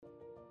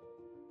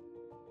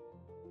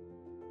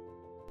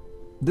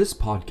This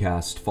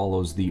podcast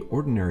follows the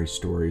ordinary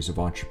stories of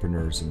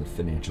entrepreneurs in the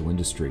financial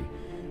industry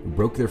who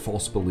broke their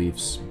false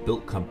beliefs,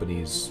 built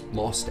companies,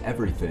 lost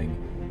everything,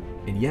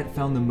 and yet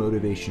found the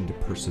motivation to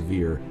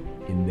persevere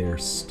in their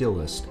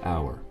stillest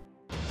hour.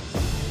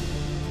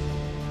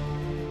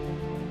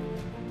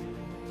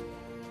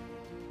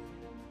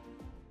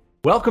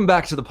 Welcome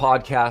back to the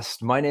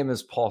podcast. My name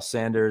is Paul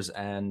Sanders,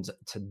 and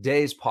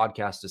today's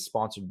podcast is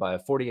sponsored by a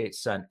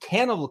 48-cent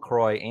can of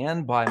LaCroix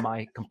and by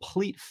my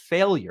complete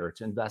failure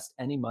to invest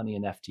any money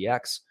in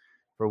FTX,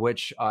 for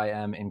which I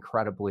am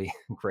incredibly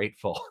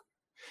grateful.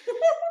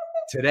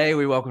 Today,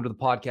 we welcome to the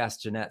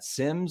podcast Jeanette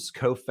Sims,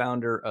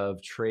 co-founder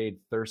of Trade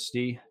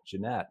Thirsty.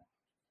 Jeanette,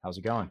 how's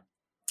it going?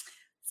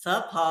 What's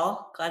up,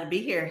 Paul? Glad to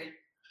be here.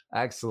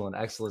 Excellent,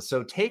 excellent.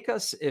 So take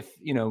us,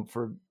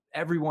 for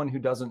everyone who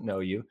doesn't know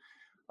you,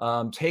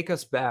 take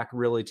us back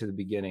really to the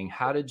beginning.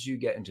 How did you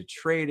get into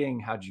trading?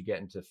 How did you get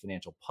into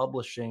financial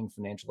publishing,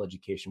 financial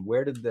education?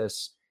 Where did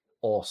this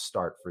all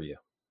start for you?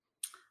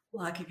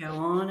 Well, I could go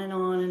on and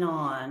on and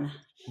on.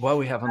 Well,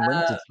 we have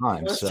unlimited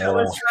time.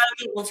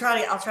 I'll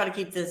try to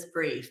keep this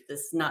brief,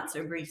 this not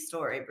so brief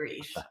story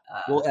brief.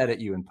 We'll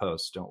edit you in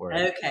post. Don't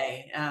worry.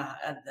 Okay.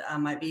 I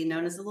might be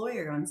known as a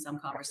lawyer on some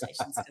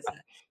conversations because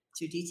it's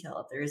too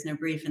detailed. There is no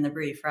brief in the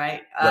brief,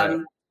 right?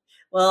 Right.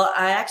 Well,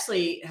 I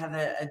actually have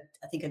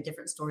I think a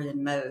different story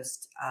than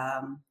most.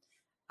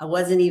 I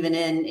wasn't even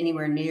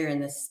anywhere near in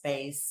this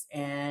space,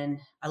 and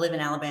I live in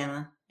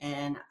Alabama,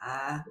 and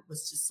I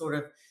was just sort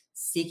of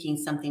seeking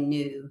something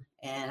new.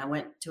 And I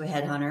went to a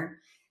headhunter,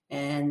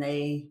 and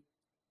they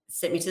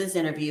sent me to this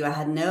interview. I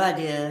had no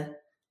idea,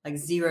 like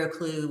zero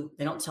clue.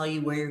 They don't tell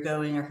you where you're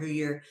going or who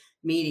you're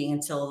meeting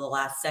until the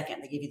last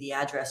second. They give you the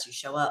address, you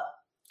show up.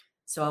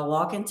 So I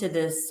walk into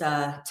this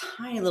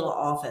tiny little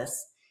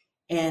office,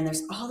 and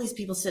there's all these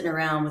people sitting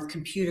around with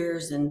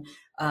computers and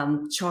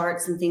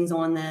charts and things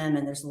on them.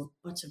 And there's a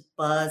bunch of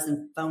buzz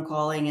and phone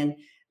calling. And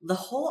the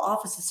whole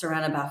office is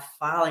surrounded by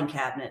filing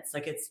cabinets.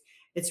 Like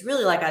it's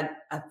really like I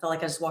felt like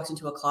I just walked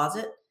into a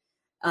closet.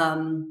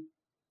 And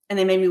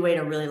they made me wait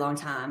a really long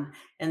time.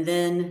 And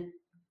then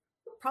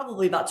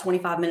probably about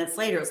 25 minutes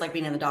later, it was like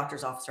being in the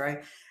doctor's office,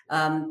 right?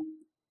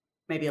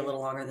 Maybe a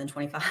little longer than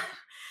 25.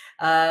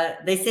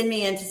 They send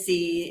me in to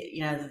see,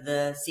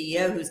 the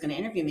CEO who's going to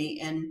interview me.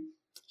 And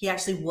he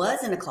actually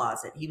was in a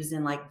closet. He was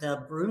in like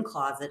the broom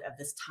closet of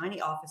this tiny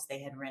office they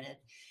had rented.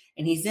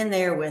 And he's in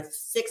there with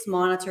 6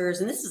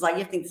 monitors. And this is like,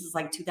 you think this is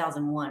like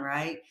 2001,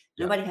 right?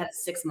 Yeah. Nobody had a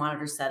 6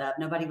 monitor setup.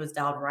 Nobody was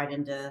dialed right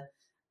into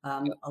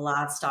a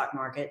live stock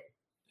market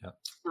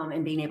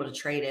and being able to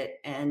trade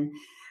it. And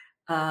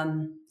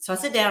so I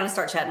sit down and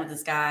start chatting with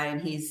this guy, and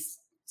he's,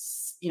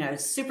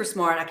 super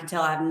smart. I can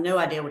tell I have no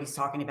idea what he's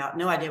talking about,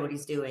 no idea what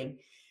he's doing.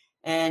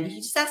 And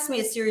he just asks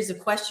me a series of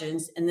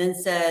questions and then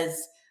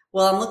says,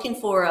 well, I'm looking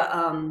for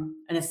an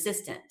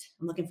assistant.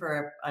 I'm looking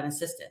for an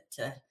assistant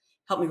to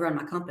help me run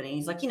my company.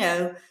 He's like,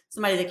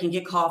 somebody that can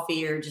get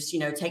coffee or just,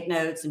 take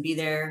notes and be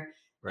there.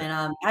 Right.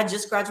 And I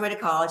just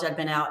graduated college. I'd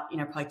been out,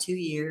 probably 2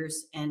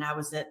 years. And I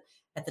was at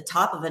the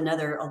top of a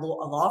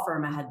law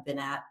firm I had been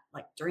at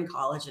like during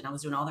college, and I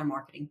was doing all their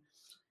marketing.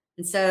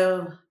 And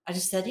so I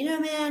just said,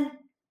 man,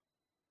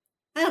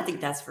 I don't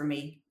think that's for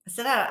me. I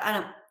said,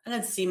 I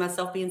don't see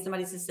myself being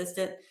somebody's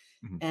assistant.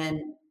 Mm-hmm.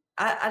 And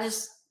I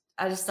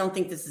just don't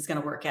think this is going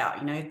to work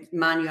out.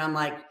 Mind you, I'm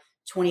like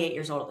 28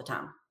 years old at the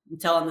time. I'm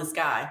telling this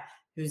guy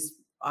who's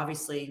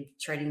obviously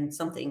trading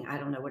something. I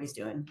don't know what he's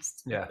doing.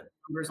 Yeah. The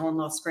numbers on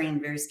the screen,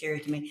 very scary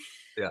to me.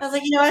 Yeah. I was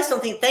like, I just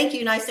don't think, thank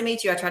you. Nice to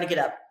meet you. I try to get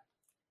up.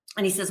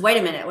 And he says, wait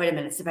a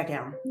minute, sit back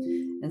down.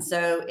 And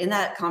so in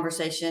that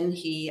conversation,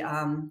 he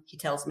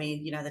tells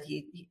me, that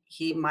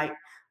he might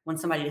want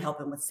somebody to help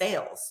him with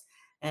sales.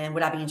 And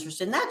would I be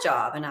interested in that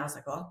job? And I was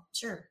like, well,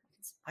 sure,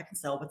 I can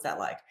sell. What's that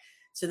like?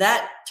 So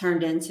that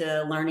turned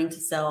into learning to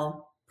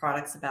sell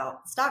products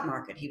about the stock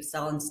market. He was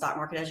selling stock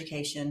market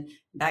education.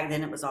 Back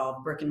then it was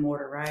all brick and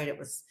mortar, right? It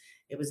was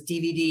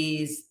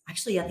DVDs.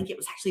 Actually, I think it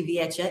was actually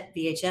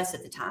VHS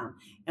at the time.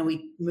 And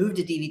we moved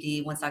to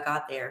DVD once I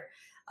got there.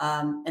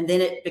 And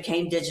then it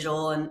became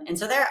digital. And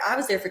so I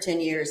was there for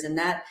 10 years. And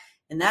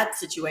in that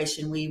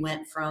situation, we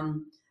went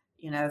from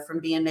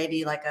being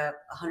maybe like a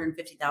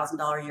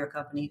 $150,000 a year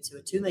company to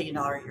a $2 million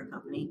a year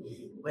company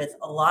with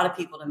a lot of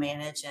people to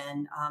manage.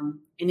 And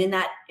in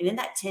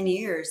that 10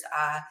 years,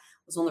 I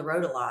was on the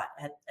road a lot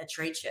at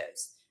trade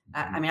shows.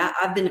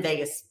 I've been to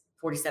Vegas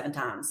 47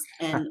 times,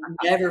 and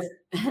never,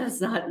 it's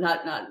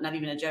not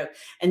even a joke.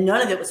 And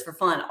none of it was for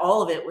fun.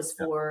 All of it was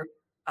for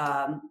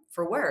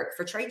work,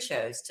 for trade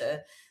shows, to,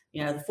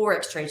 the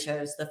Forex trade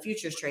shows, the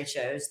futures trade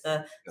shows,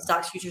 the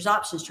stocks, futures,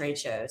 options trade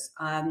shows.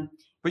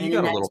 But you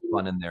got a little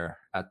fun in there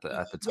at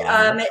the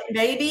time.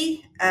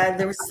 Maybe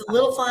there was a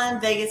little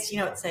fun. Vegas, you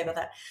know what to say about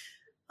that.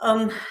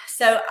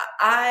 So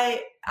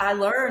I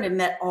learned and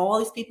met all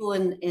these people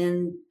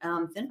in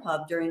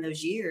FinPub during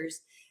those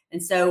years.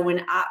 And so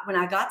when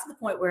I got to the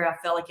point where I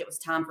felt like it was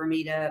time for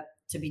me to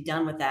be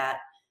done with that,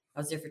 I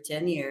was there for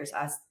 10 years.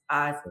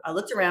 I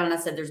looked around and I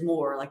said, there's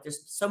more. Like,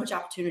 there's so much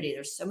opportunity.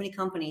 There's so many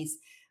companies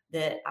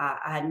that I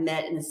had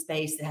met in the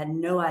space that had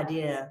no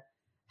idea,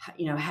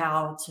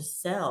 how to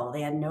sell.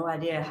 They had no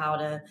idea how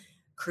to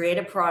create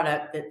a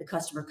product that the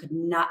customer could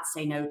not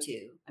say no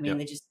to. I mean,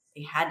 Yep.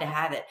 they had to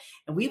have it.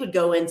 And we would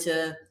go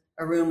into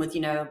a room with,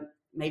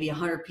 maybe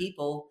 100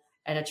 people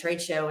at a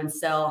trade show and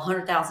sell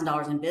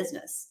 $100,000 in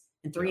business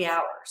in 3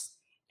 hours.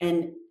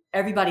 And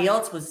everybody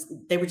else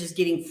they were just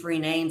getting free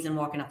names and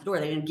walking out the door.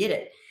 They didn't get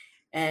it.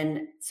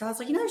 And so I was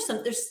like, I know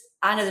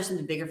there's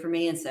something bigger for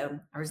me. And so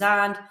I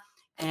resigned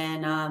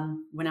and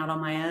went out on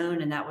my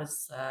own. And that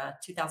was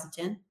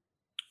 2010.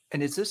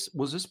 And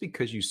was this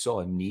because you saw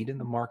a need in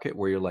the market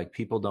where you're like,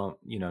 people don't,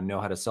 know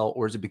how to sell,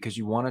 or is it because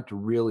you wanted to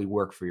really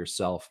work for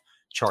yourself,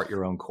 chart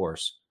your own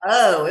course?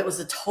 Oh, it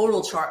was a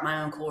total chart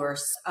my own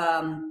course.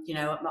 On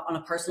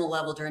a personal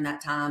level during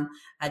that time,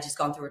 I had just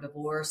gone through a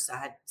divorce. I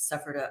had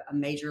suffered a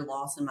major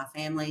loss in my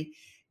family,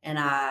 and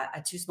I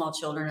had 2 small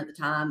children at the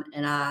time.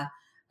 And I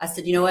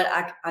said, you know what,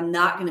 I'm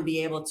not going to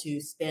be able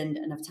to spend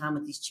enough time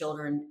with these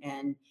children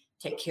and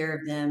take care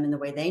of them in the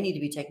way they need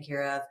to be taken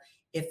care of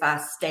if I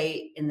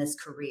stay in this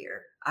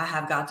career.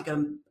 I've got to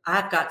go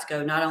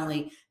not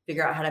only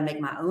figure out how to make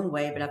my own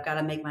way, but I've got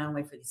to make my own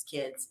way for these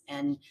kids.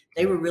 And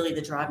they were really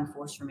the driving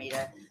force for me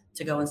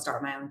to go and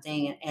start my own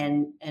thing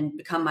and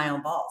become my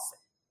own boss,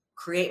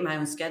 create my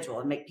own schedule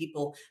and make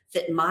people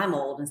fit in my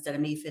mold instead of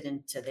me fit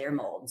into their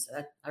mold. And so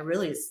that it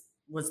really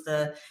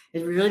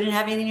didn't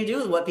have anything to do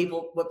with what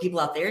people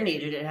out there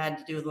needed. It had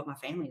to do with what my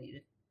family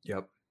needed.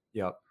 Yep.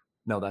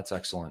 No, that's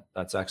excellent.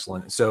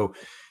 So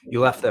you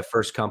left that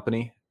first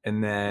company.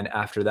 And then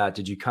after that,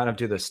 did you kind of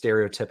do the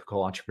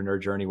stereotypical entrepreneur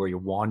journey where you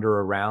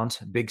wander around,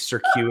 big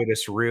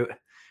circuitous route,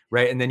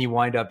 right? And then you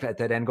wind up at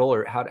that end goal,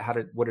 or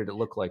what did it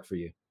look like for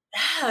you?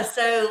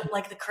 So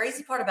like the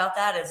crazy part about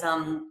that is,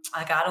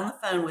 I got on the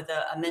phone with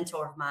a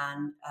mentor of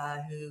mine,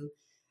 who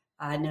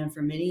I had known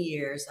for many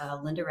years,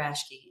 Linda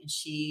Rashke, and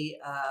she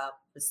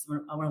was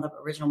one of the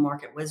original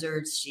market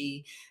wizards.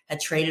 She had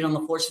traded on the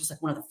floor. She was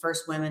like one of the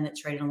first women that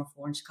traded on the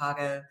floor in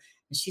Chicago.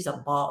 And she's a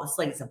boss. This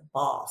lady's a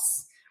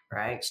boss,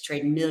 right? She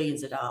traded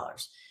millions of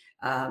dollars,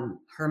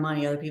 her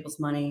money, other people's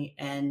money.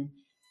 And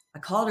I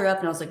called her up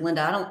and I was like,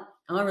 Linda,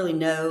 I don't really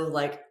know.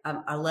 Like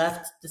I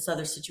left this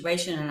other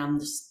situation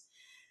and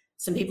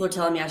some people are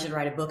telling me I should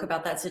write a book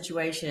about that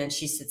situation. And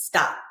she said,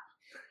 stop,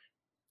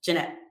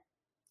 Jeanette.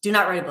 Do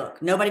not write a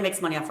book. Nobody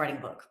makes money off writing a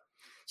book.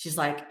 She's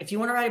like, if you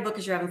want to write a book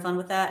because you're having fun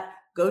with that,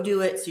 go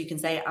do it so you can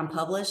say I'm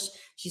published.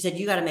 She said,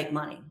 you got to make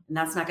money. And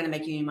that's not going to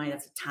make you any money.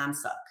 That's a time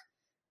suck.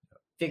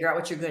 Figure out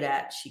what you're good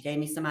at. She gave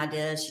me some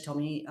ideas. She told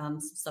me some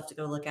stuff to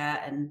go look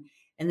at. And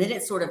then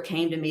it sort of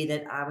came to me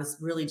that I was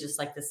really just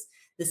like this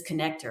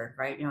connector,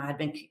 right?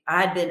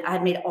 I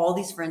had made all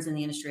these friends in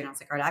the industry and I was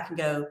like, all right,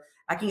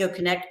 I can go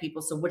connect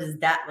people. So what does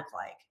that look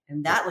like?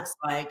 And that looks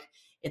like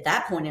at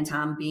that point in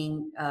time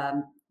being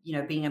a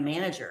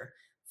manager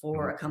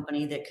for a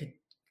company that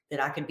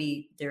I could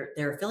be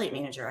their affiliate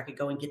manager. I could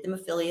go and get them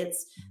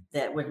affiliates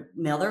that would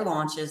mail their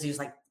launches. He was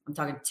like, I'm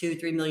talking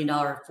 $2-3 million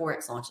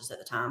Forex launches at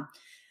the time.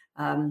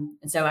 And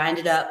so I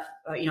ended up,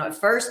 at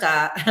first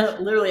I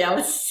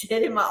would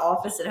sit in my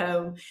office at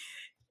home.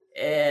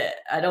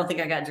 I don't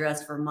think I got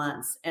dressed for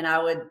months. And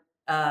before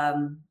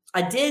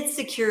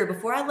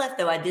I left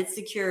though, I did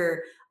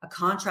secure a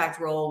contract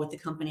role with the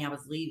company I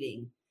was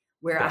leaving,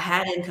 where I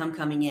had income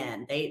coming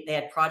in. They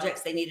had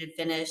projects they needed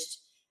finished.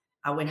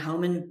 I went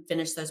home and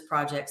finished those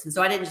projects. And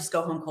so I didn't just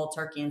go home cold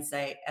turkey and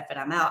say, F it,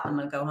 I'm out. I'm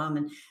going to go home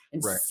and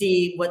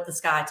see what the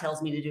sky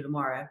tells me to do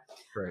tomorrow.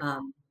 Right.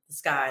 The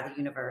sky, the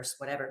universe,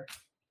 whatever.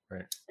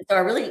 Right. And so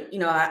I really,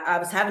 I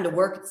was having to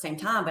work at the same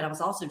time, but I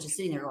was also just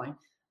sitting there going,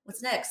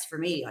 what's next for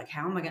me? Like,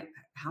 how am I going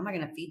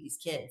to feed these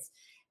kids?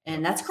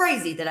 And that's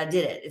crazy that I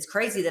did it. It's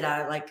crazy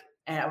that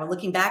and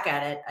looking back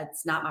at it,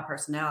 it's not my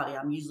personality.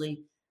 I'm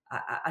usually,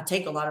 I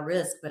take a lot of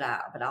risk, but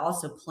I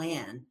also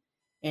plan.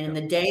 And in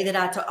the day that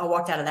I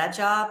walked out of that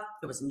job,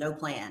 there was no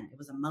plan. It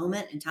was a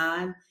moment in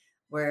time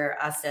where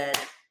I said,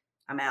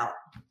 I'm out.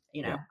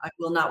 I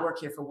will not work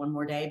here for one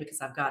more day because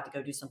I've got to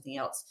go do something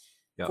else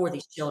for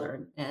these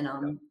children. And,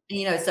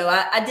 so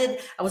I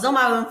was on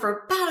my own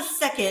for about a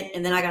second,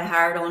 and then I got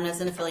hired on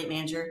as an affiliate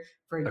manager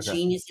for a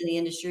genius in the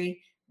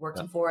industry, worked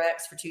in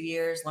Forex for 2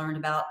 years, learned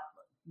about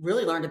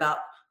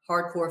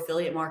hardcore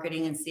affiliate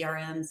marketing and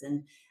CRMs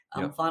and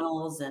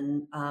funnels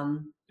and,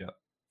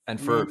 and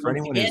for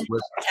anyone who's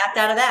listening, I tapped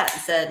out of that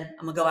and said,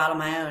 I'm gonna go out on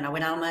my own. I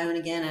went out on my own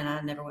again and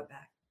I never went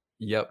back.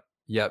 Yep.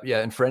 Yeah.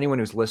 And for anyone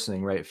who's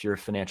listening, right, if you're a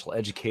financial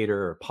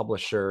educator or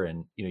publisher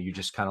and, you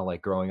just kind of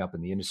like growing up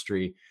in the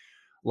industry,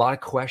 a lot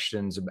of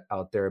questions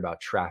out there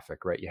about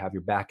traffic, right? You have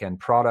your back end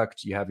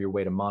product, you have your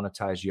way to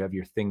monetize, you have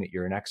your thing that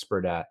you're an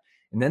expert at.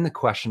 And then the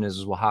question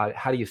is, well,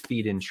 how do you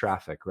feed in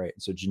traffic, right?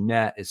 And so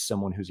Jeanette is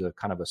someone who's a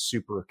kind of a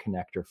super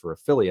connector for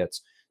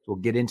affiliates. So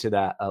we'll get into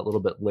that a little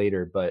bit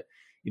later, but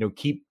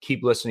keep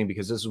listening,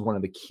 because this is one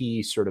of the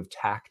key sort of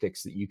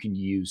tactics that you can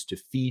use to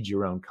feed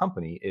your own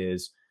company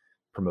is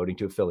promoting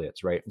to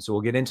affiliates, right? And so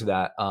we'll get into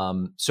that.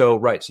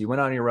 So you went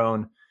on your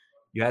own,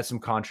 you had some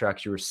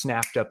contracts, you were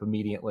snapped up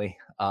immediately.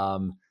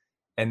 And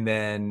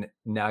then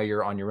now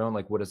you're on your own.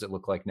 Like, what does it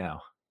look like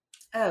now?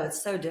 Oh,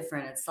 it's so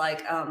different. It's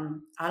like,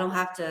 I don't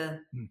have to,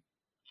 Mm.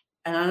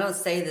 and I don't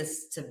say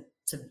this to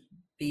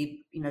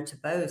be, to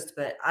boast,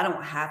 but I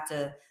don't have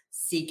to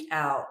seek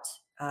out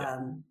Yeah.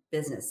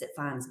 business. It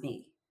finds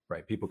me.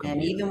 Right. People come to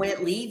And you. even when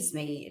it leaves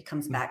me, it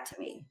comes Mm. back to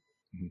me.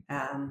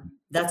 Mhm.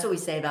 That's what we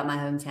say about my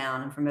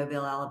hometown. I'm from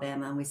Mobile,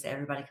 Alabama, and we say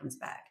everybody comes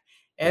back.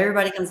 Yeah.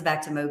 Everybody comes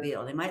back to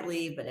Mobile. They might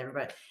leave, but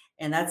everybody,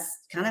 and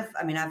that's kind of,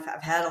 I mean, I've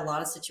had a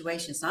lot of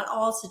situations, not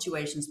all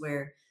situations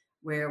where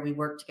we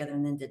worked together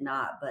and then did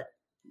not, but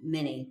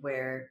many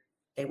where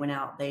they went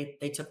out, they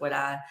took what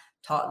I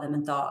taught them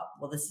and thought,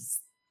 well,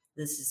 this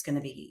is going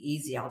to be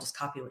easy. I'll just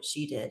copy what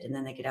she did, and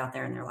then they get out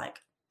there and they're like,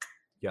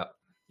 Yeah.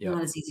 Yeah.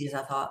 not as easy as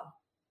I thought.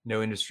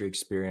 No industry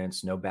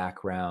experience, no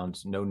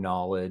background, no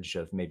knowledge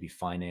of maybe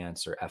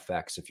finance or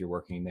FX if you're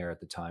working there at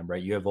the time,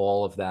 right? You have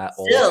all of that.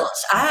 Still,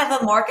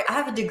 I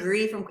have a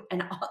degree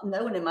and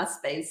no one in my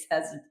space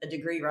has a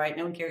degree, right?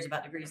 No one cares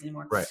about degrees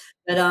anymore. Right.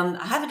 But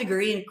I have a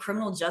degree in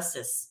criminal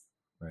justice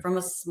Right. from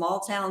a small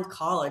town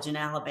college in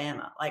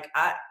Alabama. Like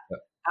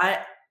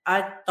Yep.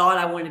 I thought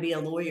I wanted to be a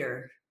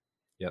lawyer,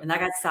 Yep. and I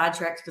got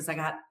sidetracked because I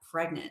got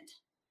pregnant.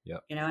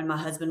 Yep. And my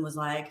husband was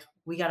like,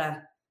 "We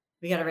gotta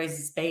raise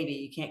this baby.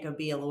 You can't go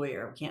be a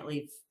lawyer. We can't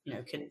leave."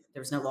 There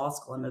was no law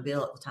school in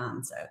Mobile at the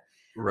time, so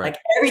Right. like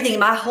everything,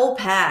 my whole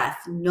path,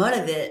 none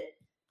of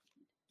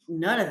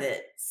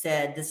it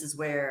said this is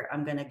where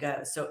I'm going to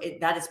go. So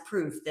that is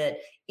proof that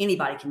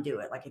anybody can do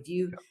it. Like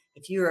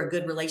if you're a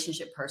good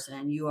relationship person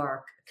and you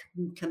are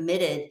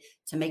committed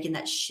to making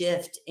that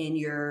shift in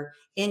your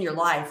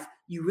life,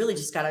 you really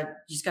just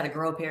gotta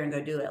grow up here and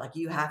go do it. Like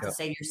you have to Yep.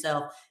 say to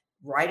yourself,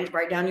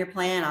 write down your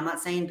plan. I'm not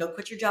saying go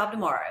quit your job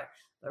tomorrow,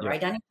 but Yep.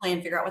 write down your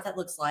plan, figure out what that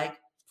looks like,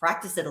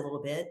 practice it a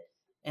little bit.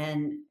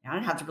 And I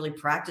don't have to really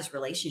practice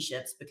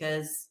relationships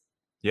because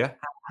Yeah.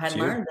 I had It's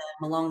you. learned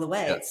them along the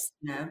way. Yeah. It's,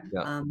 Yeah.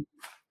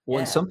 Well,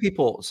 and yeah.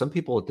 some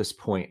people at this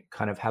point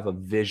kind of have a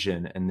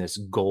vision and this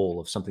goal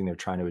of something they're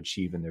trying to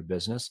achieve in their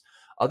business.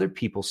 Other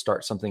people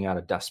start something out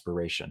of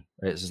desperation.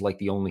 Right? This is like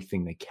the only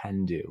thing they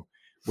can do.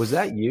 Was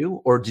that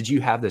you, or did you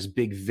have this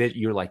big vision?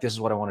 You're like, this is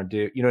what I want to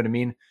do. You know what I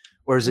mean?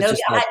 Or is it No,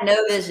 just I like, had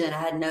no vision.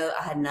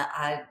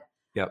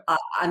 yep,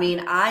 I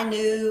mean, I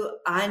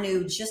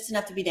knew just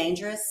enough to be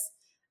dangerous.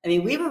 I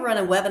mean, we were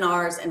running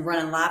webinars and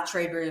running live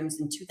trade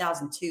rooms in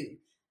 2002,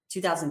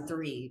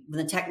 2003,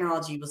 when the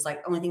technology was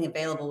like, only thing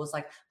available was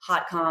like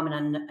Hotcom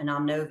and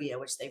Omnovia,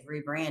 which they've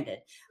rebranded.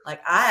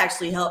 Like I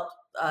actually helped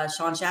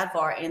Sean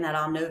Shadfar and that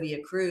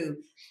Omnovia crew.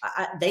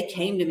 They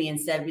came to me and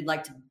said, we'd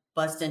like to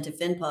bust into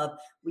FinPub.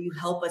 Will you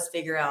help us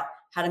figure out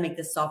how to make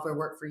this software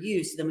work for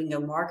you so then we can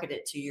go market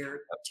it to your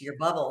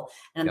bubble?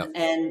 And yep,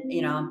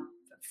 I'm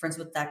friends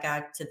with that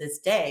guy to this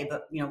day,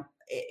 but yep,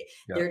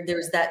 there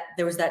was that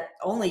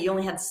you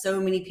only had so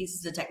many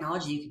pieces of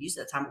technology you could use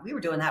at the time. We were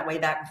doing that way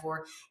back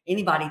before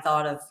anybody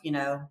thought of,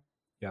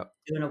 yep.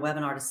 doing a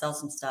webinar to sell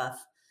some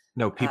stuff.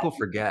 No, people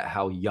forget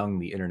how young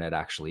the internet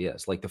actually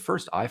is. Like the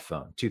first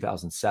iPhone,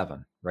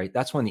 2007, right?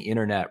 That's when the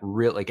internet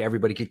really, like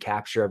everybody could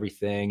capture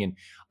everything. And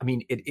I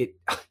mean,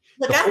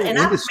 Look, the whole I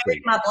industry.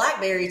 married my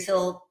BlackBerry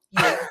till,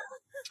 I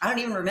don't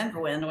even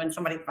remember when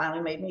somebody finally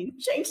made me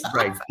change the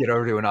Right. iPhone. Get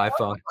over to an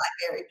iPhone.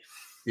 BlackBerry.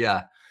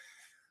 Yeah.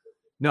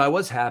 No, I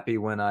was happy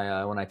when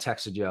I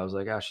texted you. I was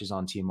like, oh, she's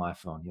on Team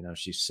iPhone.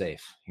 She's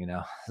safe.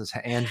 This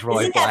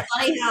Android. Isn't that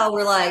funny how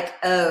we're like,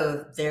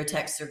 oh, their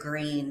texts are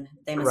green.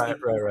 They must be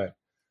poor. Right.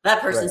 That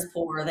person's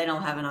poor. They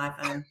don't have an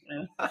iPhone.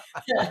 And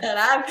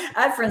I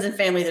have friends and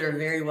family that are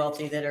very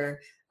wealthy that are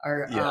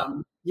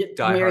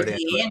married to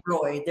the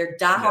Android. They're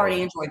diehard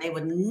Android. They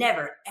would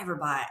never ever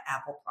buy an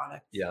Apple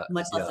product,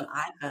 much less an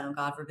iPhone.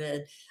 God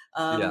forbid.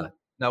 Now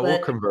we'll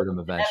convert them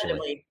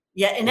eventually.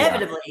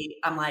 Inevitably,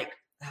 I'm like,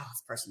 oh,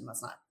 this person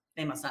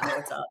they must not know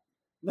what's up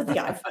with the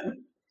iPhone.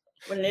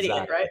 What an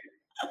idiot, right?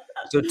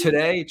 So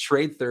today,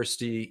 Trade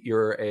Thirsty,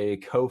 you're a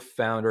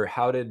co-founder.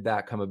 How did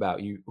that come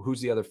about? Who's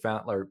the other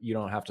founder? You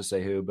don't have to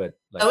say who, but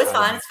it's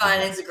fine. It's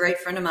fine. It's a great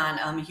friend of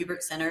mine,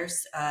 Hubert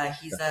Centers.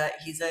 He's a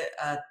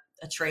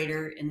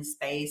trader in the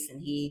space, and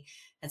he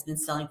has been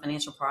selling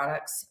financial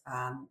products,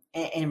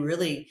 and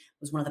really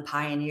was one of the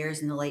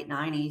pioneers in the late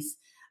 90s,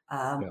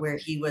 where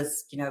he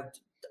was,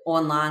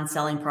 online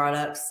selling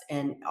products,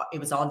 and it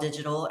was all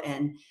digital,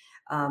 and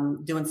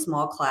doing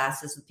small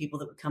classes with people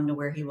that would come to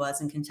where he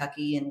was in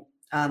Kentucky.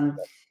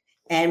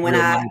 And when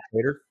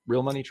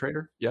real money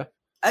trader. Yeah.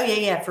 Oh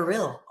yeah. For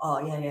real. Oh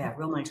yeah.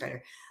 Real money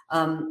trader.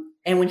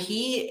 And when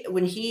he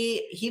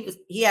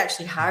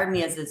actually hired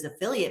me as his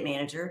affiliate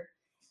manager.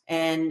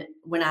 And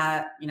when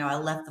I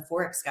left the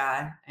Forex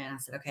guy and I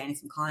said, okay, I need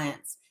some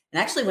clients.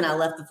 And actually when I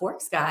left the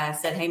Forex guy, I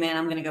said, hey man,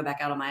 I'm going to go back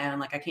out on my own.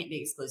 Like I can't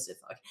be exclusive.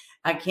 Like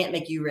I can't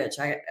make you rich.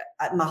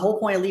 My whole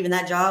point of leaving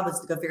that job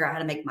was to go figure out how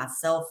to make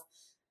myself,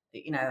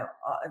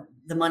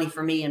 the money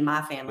for me and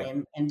my family,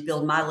 and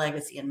build my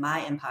legacy and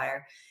my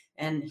empire.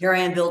 And here I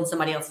am building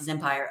somebody else's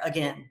empire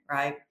again.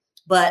 Right.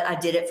 But I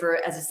did it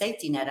as a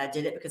safety net. I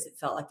did it because it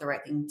felt like the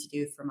right thing to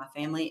do for my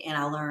family. And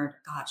I learned,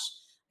 gosh,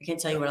 I can't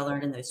tell you what I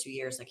learned in those 2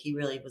 years. Like he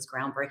really was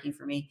groundbreaking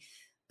for me.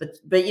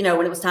 but you know,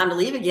 when it was time to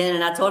leave again,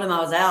 and I told him I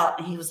was out,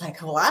 and he was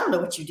like, "Well, I don't know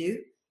what you do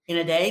in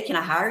a day. Can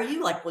I hire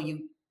you?" Like, well,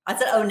 I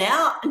said, "Oh,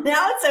 now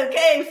it's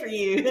okay for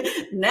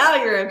you. Now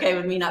you're okay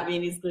with me not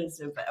being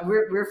exclusive." But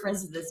we're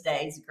friends to this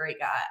day. He's a great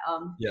guy.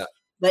 Yeah.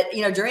 But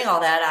you know, during all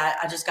that,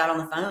 I just got on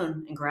the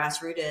phone and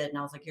grassrooted, and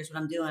I was like, "Here's what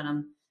I'm doing.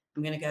 I'm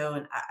going to go."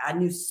 And I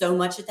knew so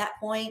much at that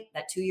point,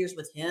 that 2 years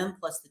with him,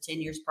 plus the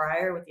 10 years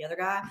prior with the other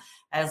guy.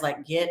 I was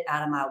like, get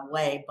out of my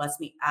way,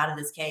 bust me out of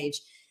this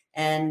cage.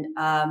 And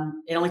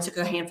it only took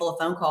a handful of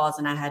phone calls,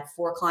 and I had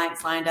 4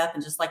 clients lined up.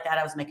 And just like that,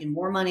 I was making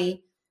more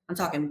money. I'm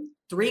talking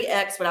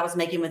 3x what I was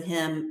making with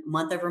him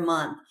month over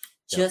month,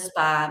 just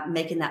by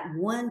making that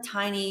one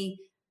tiny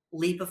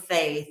leap of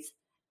faith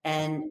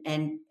and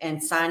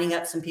signing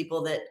up some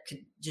people that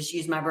could just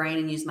use my brain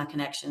and use my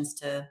connections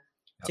to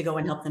go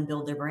and help them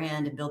build their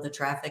brand and build the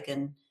traffic.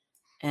 And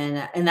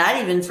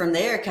that even from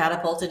there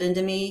catapulted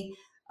into me,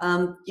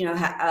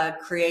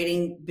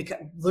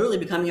 literally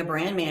becoming a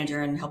brand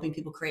manager and helping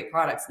people create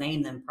products,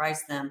 name them,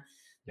 price them.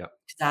 Yep.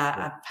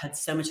 I've had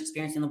so much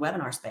experience in the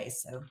webinar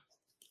space. So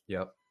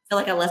yep. I feel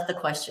like I left the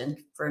question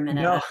for a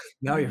minute.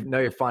 No,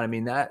 you're fine. I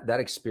mean, that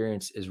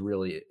experience is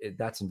really,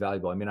 that's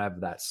invaluable. I mean, I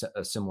have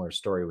a similar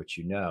story, which,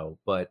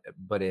 but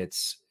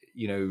it's,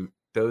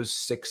 those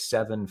 6,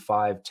 7,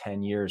 5,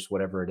 10 years,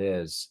 whatever it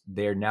is,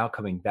 they're now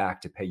coming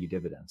back to pay you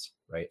dividends,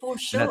 right? For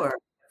sure.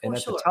 And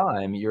at the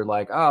time you're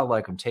like, oh,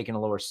 like I'm taking a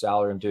lower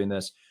salary, I'm doing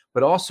this,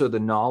 but also the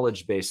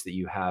knowledge base that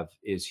you have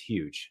is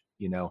huge,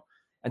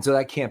 and so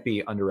that can't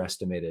be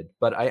underestimated.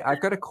 But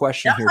I've got a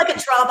question here. That's like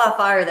a trial by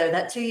fire, though.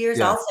 That 2 years,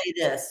 yeah.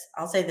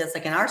 I'll say this,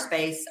 like in our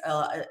space,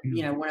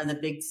 one of the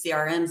big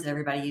CRMs that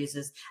everybody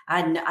uses, I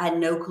had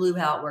no clue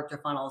how it worked, or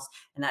funnels.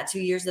 And that 2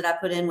 years that I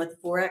put in with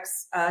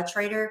Forex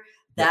Trader,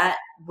 that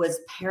was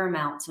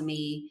paramount to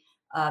me,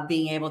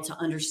 being able to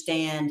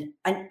understand.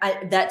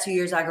 That 2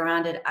 years I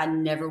grinded,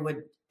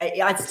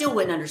 I still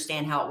wouldn't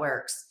understand how it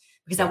works,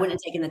 because I wouldn't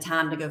have taken the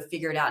time to go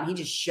figure it out. And he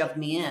just shoved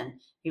me in.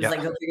 He was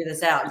like, go figure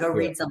this out. Go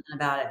read something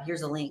about it.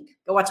 Here's a link.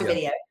 Go watch a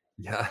video.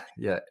 Yeah.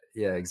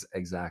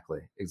 Exactly.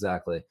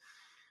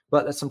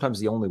 But that's sometimes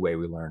the only way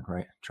we learn,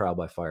 right? Trial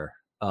by fire.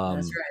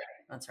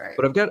 That's right.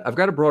 But I've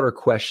got a broader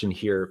question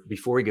here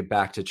before we get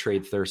back to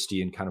Trade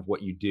Thirsty and kind of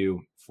what you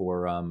do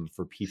for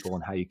people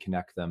and how you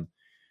connect them.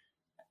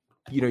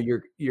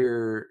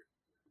 You're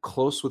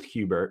close with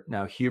Hubert.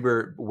 Now,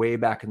 Hubert, way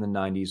back in the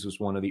 90s,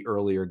 was one of the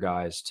earlier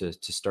guys to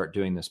start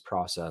doing this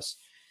process.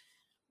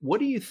 What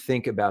do you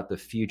think about the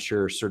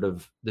future, sort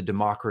of the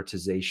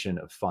democratization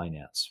of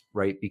finance,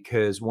 right?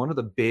 Because one of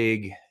the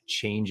big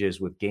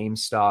changes with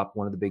GameStop,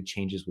 one of the big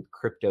changes with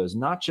crypto is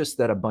not just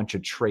that a bunch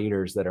of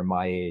traders that are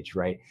my age,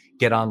 right,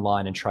 get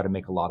online and try to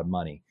make a lot of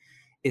money.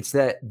 It's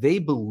that they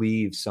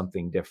believe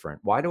something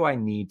different. Why do I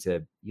need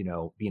to,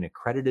 be an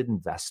accredited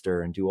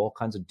investor and do all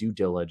kinds of due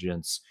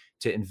diligence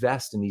to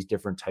invest in these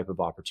different type of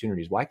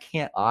opportunities? Why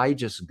can't I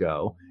just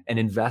go and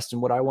invest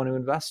in what I want to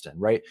invest in,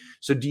 right?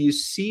 So do you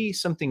see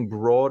something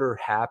broader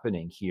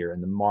happening here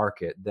in the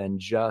market than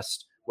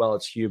just, well,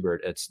 it's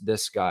Hubert, it's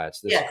this guy,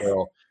 it's this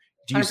girl?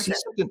 Do you 100%. See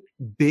something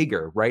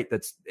bigger, right?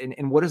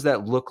 And what does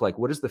that look like?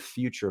 What does the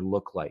future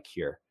look like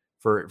here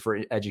for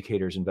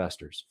educators,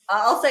 investors?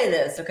 I'll say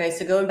this. Okay.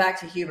 So going back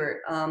to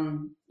Hubert, I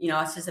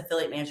was his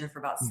affiliate manager for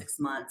about 6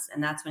 months.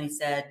 And that's when he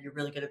said, "You're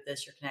really good at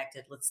this. You're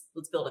connected. Let's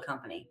build a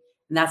company."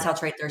 And that's how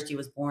Trade Thirsty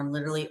was born,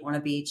 literally on a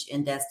beach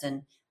in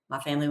Destin. My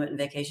family went on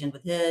vacation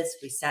with his.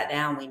 We sat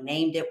down, we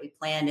named it, we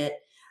planned it,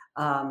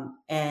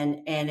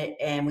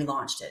 and we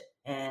launched it.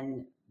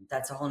 And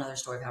that's a whole nother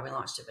story of how we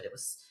launched it. But it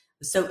was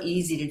so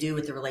easy to do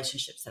with the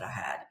relationships that I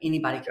had.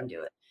 Anybody can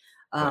do it.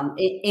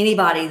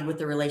 Anybody with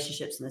the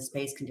relationships in the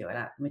space can do it.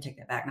 Let me take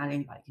that back. Not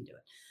anybody can do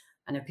it.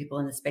 I know people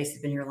in the space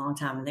have been here a long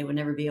time, and they would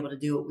never be able to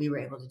do what we were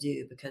able to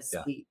do, because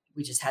we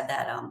just had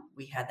that,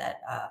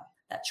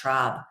 that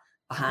tribe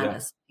behind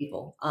us,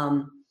 people.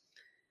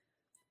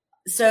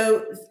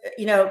 So,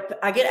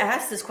 I get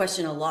asked this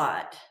question a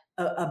lot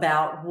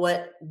about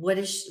what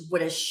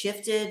has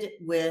shifted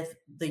with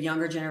the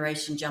younger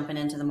generation jumping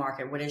into the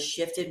market, what has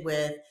shifted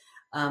with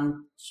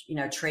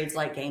trades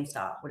like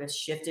GameStop, what has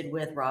shifted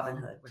with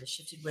Robinhood, what has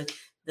shifted with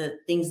the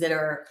things that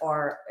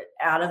are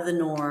out of the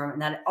norm.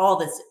 And that all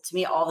this, to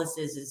me, all this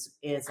is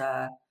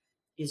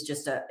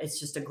just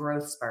a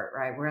growth spurt,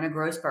 right? We're in a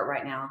growth spurt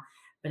right now,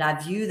 but I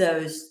view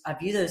those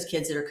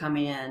kids that are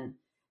coming in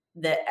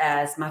that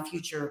as my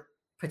future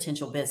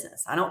potential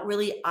business. I don't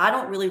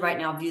really right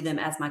now view them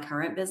as my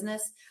current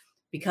business,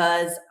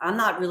 because I'm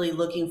not really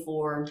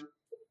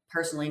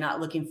personally not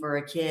looking for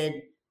a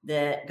kid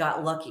that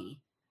got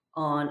lucky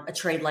on a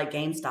trade like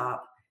GameStop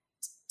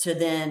to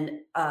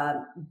then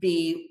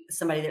be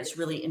somebody that's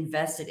really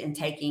invested in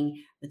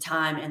taking the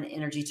time and the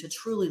energy to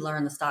truly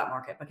learn the stock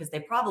market, because they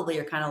probably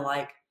are kind of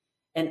like,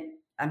 and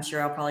I'm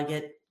sure I'll probably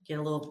get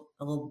a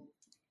little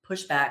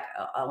pushback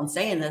on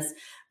saying this,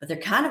 but they're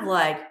kind of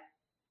like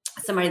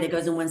somebody that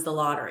goes and wins the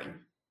lottery.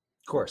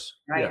 Of course.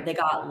 Right. Yeah. They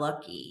got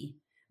lucky.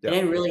 They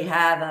didn't really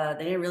have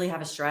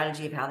a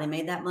strategy of how they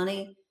made that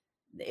money.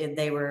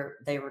 They were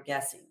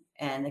guessing,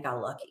 and they got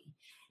lucky.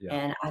 Yeah.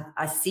 And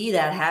I see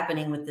that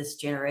happening with this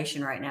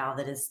generation right now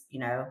that is,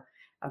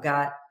 I've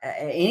got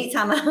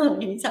anytime I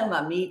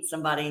meet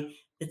somebody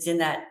that's in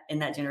that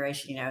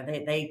generation,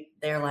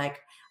 they're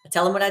like, I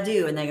tell them what I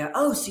do and they go,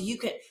 oh, so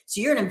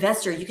you're an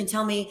investor. You can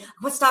tell me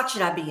what stock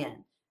should I be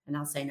in? And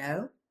I'll say,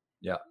 no.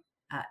 Yeah.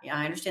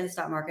 I understand the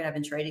stock market. I've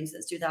been trading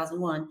since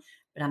 2001,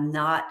 but I'm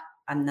not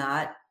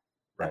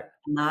Right.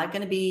 I'm not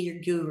going to be your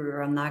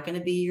guru. I'm not going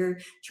to be your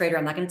trader.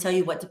 I'm not going to tell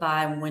you what to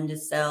buy and when to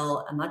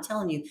sell. I'm not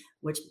telling you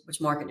which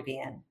market to be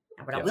in.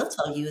 And what I will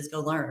tell you is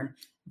go learn,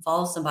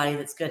 follow somebody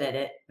that's good at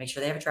it. Make sure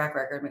they have a track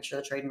record. Make sure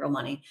they're trading real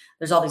money.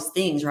 There's all these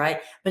things,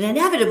 right? But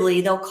inevitably,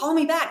 they'll call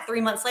me back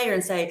 3 months later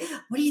and say,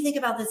 "What do you think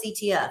about this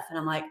ETF?" And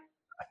I'm like,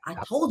 "I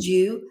told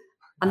you,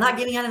 I'm not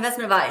giving out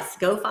investment advice.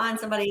 Go find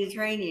somebody to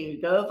train you.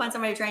 Go find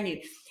somebody to train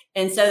you."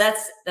 And so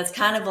that's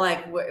kind of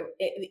like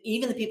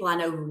even the people I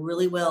know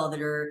really well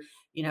that are,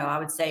 I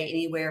would say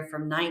anywhere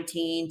from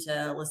 19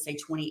 to let's say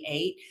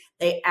 28,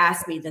 they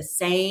ask me the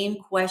same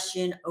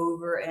question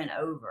over and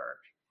over.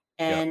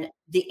 And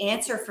the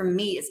answer from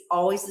me is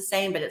always the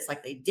same, but it's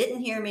like they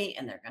didn't hear me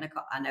and they're going to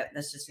call. I know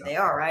that's just who they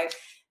are. Right.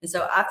 And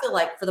so I feel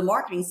like for the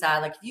marketing side,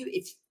 like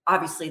if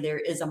obviously there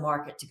is a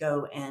market to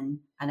go, and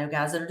I know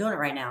guys that are doing it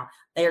right now,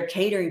 they are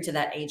catering to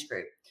that age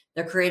group.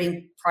 They're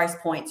creating price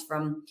points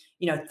from,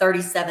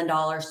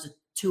 $37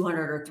 to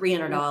 $200 or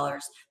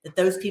 $300 that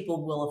those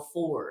people will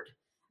afford.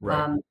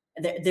 Right.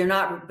 They're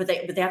not, but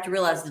they have to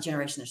realize the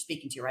generation they're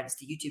speaking to, right? It's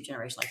the YouTube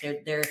generation. Like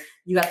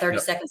you got 30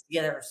 seconds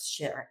together.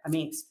 Shit. I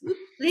mean,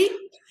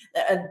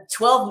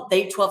 12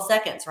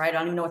 seconds, right? I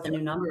don't even know what the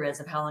new number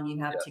is of how long you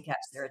have to catch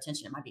their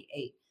attention. It might be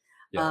 8.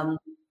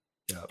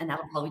 And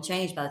that'll probably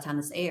change by the time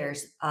this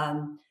airs.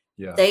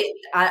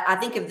 I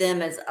think of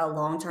them as a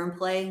long-term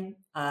play.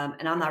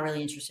 And I'm not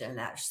really interested in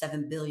that. There's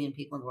 7 billion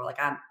people in the world.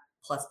 Like I'm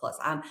plus.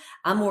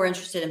 I'm more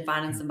interested in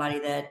finding somebody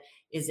that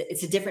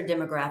it's a different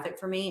demographic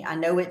for me. I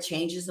know it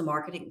changes the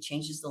marketing, it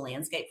changes the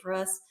landscape for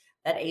us,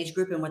 that age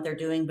group and what they're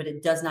doing, but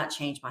it does not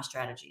change my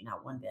strategy,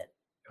 not one bit.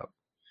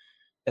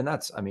 And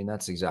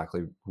that's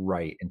exactly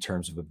right in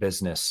terms of a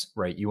business,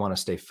 right? You want to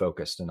stay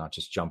focused and not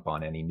just jump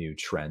on any new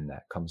trend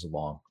that comes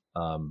along.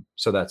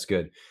 So that's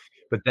good.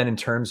 But then in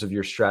terms of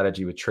your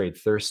strategy with Trade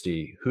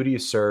Thirsty, who do you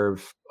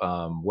serve?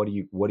 What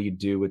do you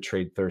do with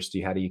Trade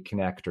Thirsty? How do you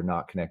connect or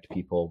not connect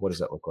people? What does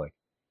that look like?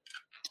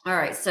 All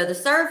right. So the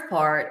serve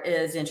part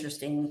is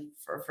interesting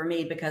for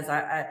me because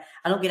I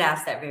don't get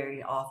asked that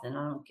very often.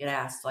 I don't get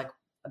asked like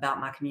about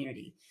my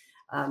community.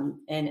 And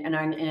in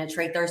a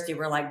Trade Thirsty,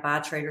 we're like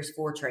by traders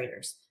for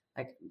traders.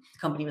 Like the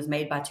company was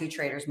made by 2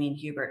 traders, me and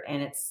Hubert,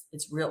 and it's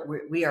real.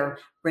 We are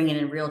bringing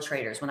in real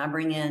traders. When I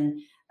bring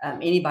in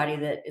anybody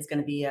that is going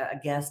to be a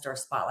guest or a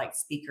spotlight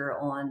speaker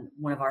on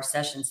one of our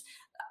sessions,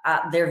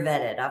 they're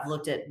vetted. I've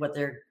looked at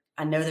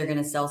I know they're going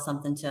to sell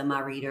something to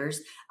my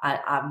readers.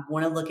 I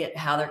want to look at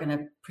how they're going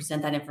to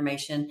present that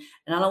information.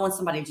 And I don't want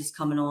somebody just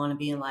coming on and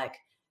being like,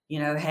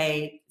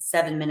 hey,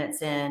 7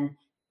 minutes in,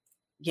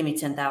 give me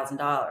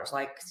 $10,000.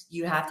 Like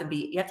you have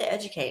to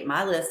educate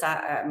my list.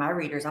 My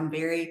readers, I'm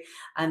very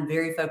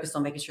focused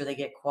on making sure they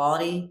get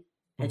quality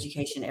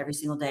education every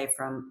single day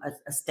from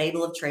a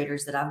stable of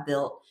traders that I've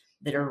built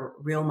that are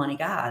real money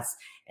guys.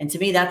 And to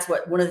me, that's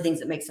one of the things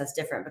that makes us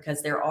different,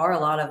 because there are a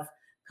lot of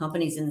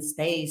companies in the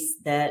space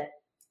that,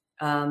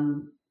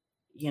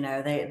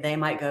 they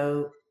might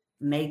go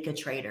make a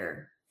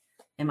trader.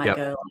 They might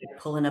go like,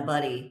 pull in a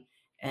buddy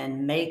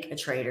and make a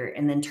trader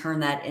and then turn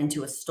that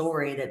into a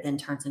story that then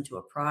turns into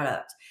a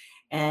product.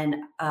 And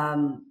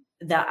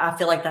that I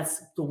feel like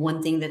that's the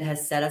one thing that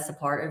has set us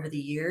apart over the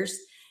years,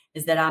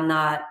 is that I'm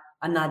not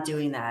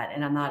doing that,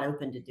 and I'm not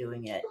open to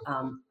doing it.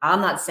 I'm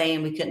not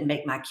saying we couldn't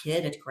make my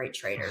kid a great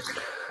trader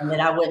and that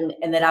I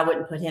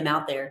wouldn't put him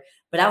out there,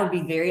 but I would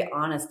be very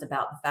honest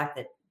about the fact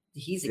that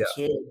he's a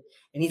kid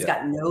and he's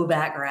got no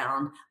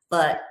background,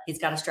 but he's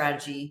got a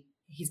strategy.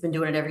 He's been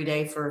doing it every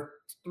day for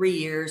 3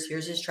 years.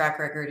 Here's his track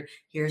record.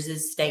 Here's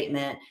his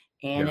statement.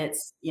 And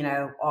it's,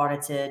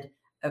 audited.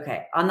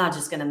 Okay. I'm not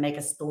just going to make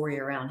a story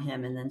around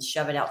him and then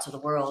shove it out to the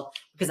world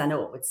because I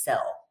know it would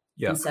sell.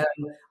 Yeah. And so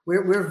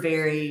we're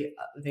very,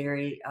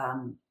 very,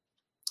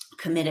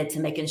 committed to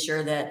making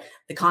sure that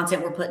the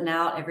content we're putting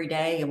out every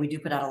day, and we do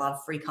put out a lot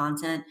of free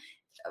content,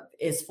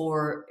 is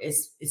for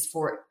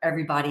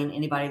everybody and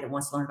anybody that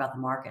wants to learn about the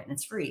market, and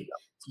it's free.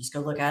 So just go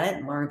look at it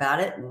and learn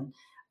about it.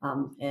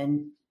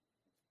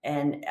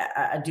 And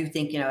I do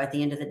think, at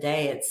the end of the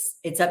day,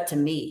 it's up to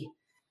me,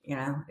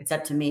 it's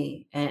up to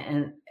me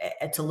and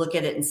to look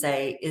at it and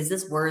say, is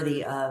this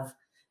worthy of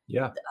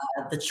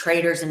the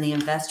traders and the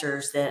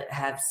investors that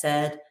have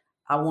said,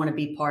 I want to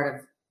be part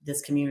of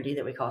this community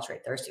that we call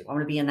Trade Thirsty. I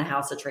want to be in the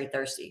house of Trade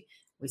Thirsty.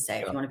 We say,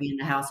 if you want to be in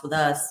the house with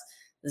us,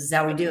 this is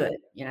how we do it,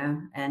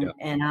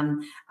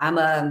 and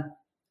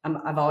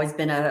I've always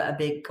been a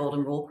big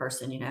golden rule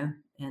person,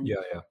 and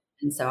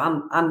so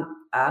I'm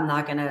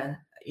not gonna,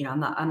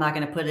 I'm not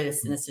gonna put it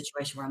in a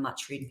situation where I'm not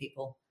treating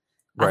people.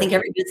 Right. I think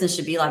every business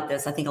should be like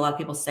this. I think a lot of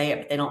people say it,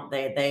 but they don't.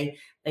 They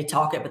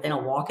talk it, but they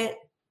don't walk it.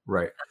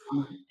 Right.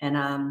 It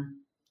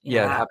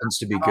happens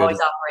to be I've good. Always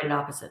operated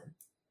opposite.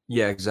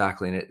 Yeah,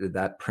 exactly. And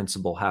that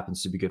principle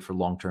happens to be good for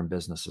long-term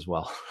business as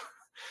well.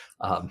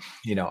 Correct.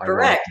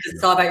 Ironically. 'Cause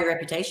it's all about your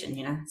reputation,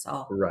 it's Right.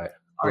 all Right.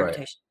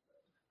 reputation.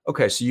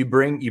 Okay, so you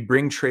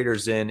bring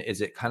traders in.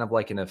 Is it kind of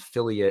like an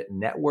affiliate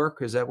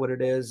network? Is that what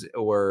it is?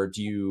 Or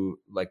do you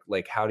like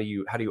how do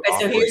you Okay, so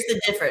operate? here's the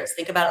difference.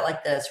 Think about it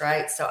like this,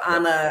 right? So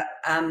Yep.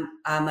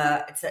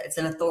 it's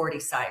an authority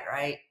site,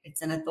 right?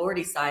 It's an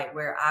authority site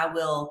where I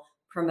will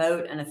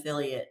promote an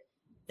affiliate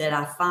that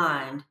I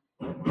find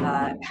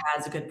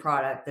has a good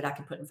product that I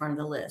can put in front of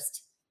the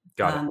list.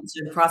 Got it.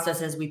 So the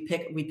process is we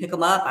pick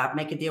them up. I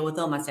make a deal with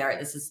them. I say, all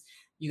right,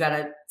 you got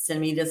to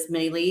send me this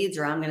many leads,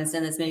 or I'm going to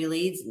send this many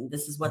leads. And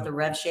this is what Mhm. the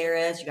rev share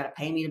is. You got to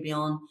pay me to be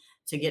on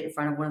to get in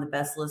front of one of the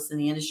best lists in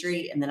the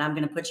industry, and then I'm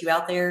going to put you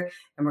out there,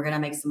 and we're going to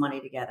make some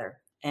money together.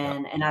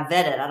 Yeah. And I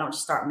vet it. I don't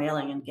just start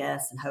mailing and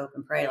guess and hope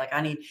and pray. Like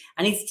I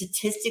need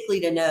statistically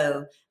to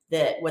know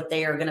that what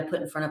they are going to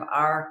put in front of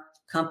our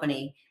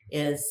company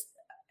has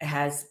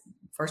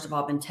first of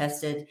all been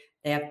tested.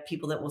 They have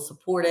people that will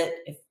support it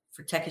if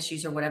for tech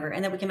issues or whatever,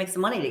 and that we can make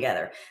some money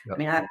together. I Yep.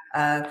 mean,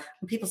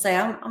 when people say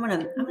I'm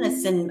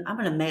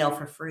gonna mail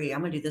for free,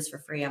 I'm gonna do this for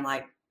free, I'm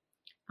like,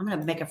 I'm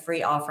gonna make a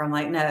free offer. I'm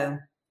like, no,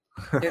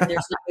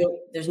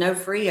 there's no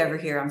free over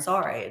here. I'm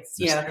sorry.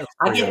 Just kind of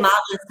I free give up. my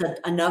list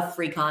enough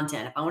free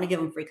content. If I want to give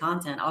them free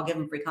content, I'll give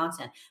them free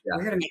content. Yeah.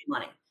 We're here to make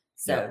money. Yeah.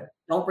 So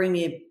don't bring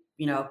me,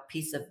 a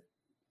piece of,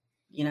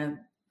 you know,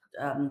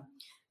 um,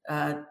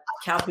 uh,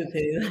 cow poo poo,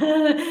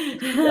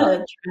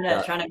 Yeah.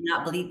 trying Yeah. to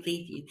not bleed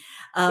you.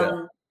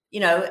 Yeah.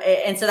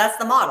 And so that's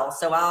the model.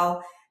 So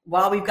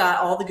while we've got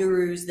all the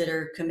gurus that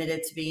are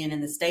committed to being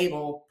in the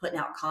stable, putting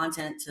out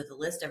content to the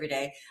list every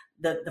day,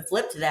 the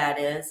flip to that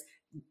is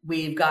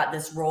we've got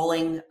this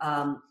rolling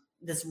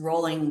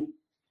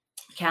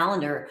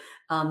calendar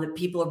that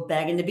people are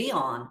begging to be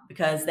on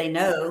because they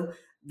know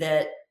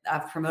that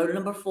I've promoted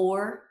them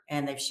before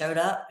and they've showed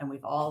up and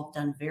we've all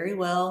done very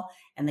well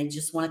and they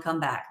just want to come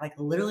back. Like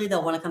literally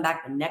they'll want to come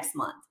back the next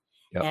month.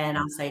 Yep. And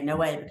I'll say, no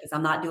way, because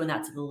I'm not doing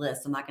that to the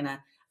list. I'm not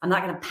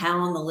gonna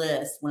pound the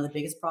list. One of the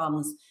biggest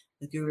problems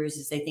with gurus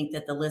is they think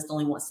that the list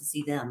only wants to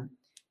see them.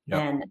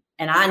 Yep.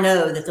 And I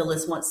know that the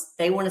list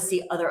they want to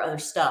see other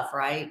stuff,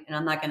 right? And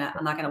I'm not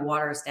gonna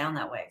water us down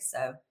that way.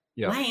 So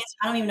Yep. I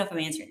don't even know if I'm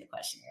answering the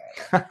question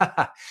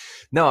here.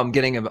 No, I'm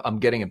getting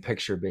a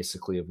picture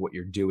basically of what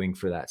you're doing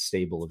for that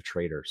stable of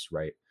traders,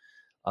 right?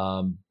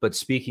 But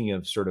speaking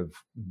of sort of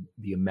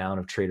the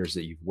amount of traders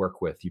that you've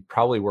worked with, you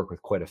probably worked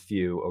with quite a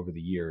few over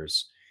the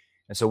years.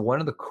 And so one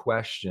of the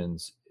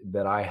questions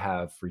that I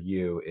have for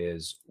you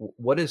is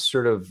what is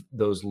sort of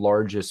those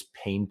largest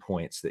pain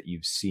points that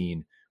you've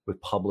seen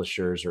with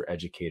publishers or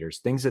educators,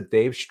 things that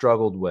they've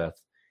struggled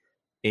with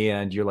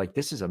and you're like,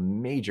 this is a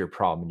major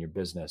problem in your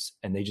business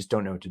and they just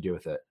don't know what to do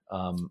with it.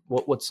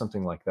 What's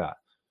something like that?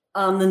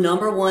 The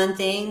number one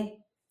thing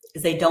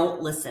is they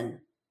don't listen.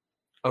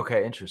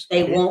 Okay, interesting.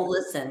 They won't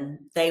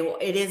listen.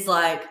 It is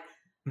like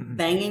Mhm.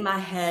 banging my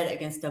head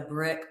against a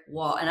brick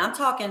wall. And I'm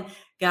talking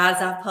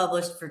guys I've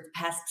published for the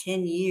past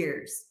 10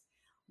 years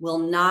will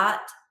not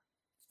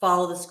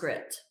follow the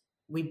script.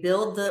 We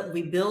build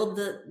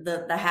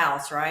the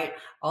house, right?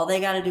 All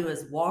they got to do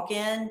is walk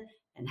in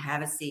and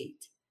have a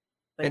seat.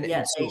 But And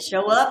yet they so,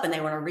 show up and they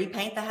want to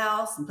repaint the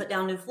house and put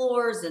down new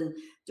floors and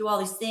do all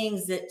these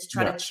things to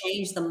try yeah, to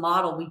change the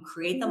model. We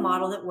create the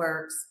model that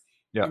works,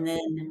 yeah, and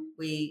then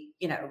we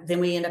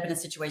end up in a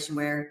situation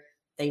where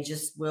they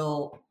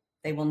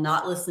will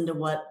not listen to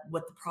what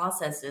the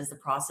process is, the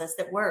process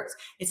that works.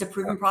 It's a yeah,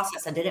 proven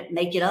process. I didn't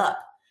make it up.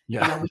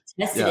 yeah, We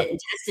tested yeah, it and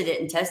tested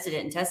it and tested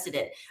it and tested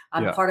it.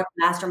 I'm yeah. part of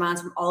masterminds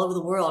from all over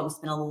the world. We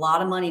spend a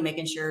lot of money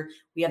making sure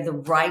we have the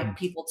right Mm,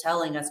 people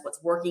telling us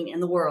what's working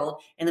in the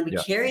world. And then we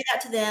yeah. carry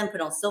that to them, put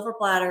it on silver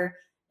platter,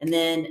 and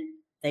then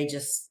they'll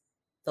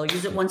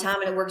use it one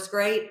time and it works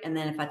great. And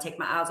then if I take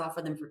my eyes off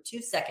of them for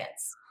 2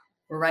 seconds,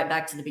 we're right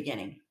back to the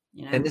beginning.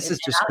 And And this is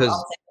just because I'll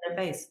say it to their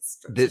face.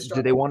 It's a do they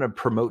struggle. want to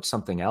promote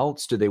something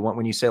else? Do they want,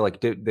 when you say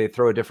like, do they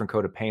throw a different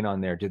coat of paint on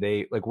there? Do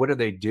they like, what are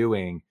they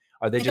doing?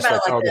 Are they Think just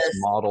about like, it like oh, this this.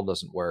 model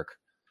doesn't work?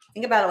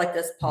 Think about it like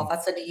this, Paul. Mhm. If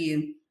I said to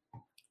you,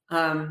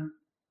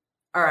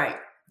 all right,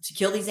 to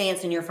kill these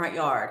ants in your front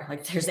yard,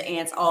 like there's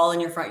ants all in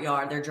your front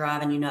yard. They're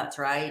driving you nuts,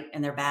 right?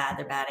 And they're bad.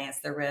 They're bad ants.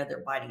 They're red.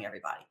 They're biting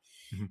everybody.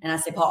 Mhm. And I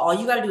say, Paul, all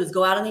you got to do is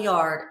go out in the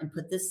yard and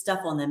put this stuff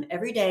on them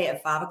every day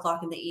at 5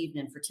 o'clock in the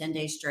evening for 10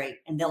 days straight,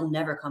 and they'll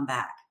never come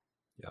back.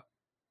 Yeah.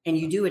 And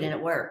you do it and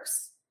it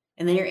works.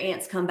 And then your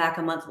ants come back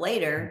a month Mhm.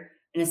 later.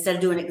 And instead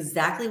of doing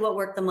exactly what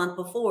worked the month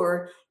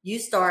before, you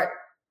start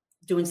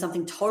doing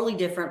something totally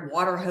different,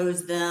 water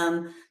hose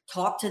them,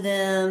 talk to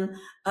them,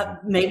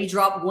 Mhm. maybe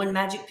drop one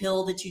magic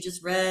pill that you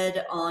just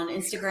read on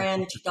Instagram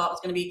that you thought was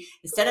going to be,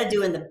 instead of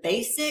doing the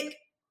basic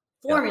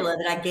Yeah. formula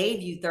that I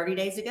gave you 30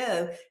 days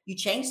ago, you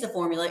change the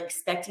formula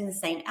expecting the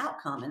same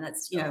outcome. And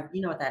that's, you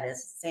know what that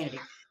is, sanity.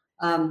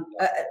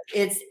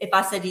 It's, if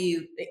I said to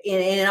you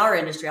in our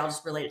industry, I'll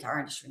just relate it to our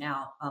industry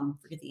now.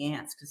 Forget the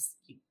ants because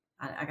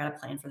I got a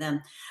plan for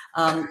them.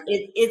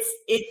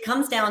 It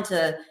comes down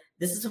to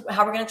This is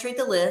how we're going to treat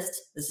the list.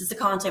 This is the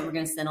content we're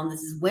going to send them.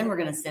 This is when we're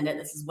going to send it.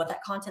 This is what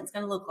that content's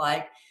going to look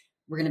like.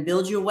 We're going to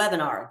build you a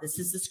webinar. This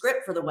is the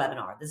script for the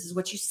webinar. This is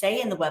what you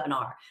say in the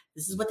webinar.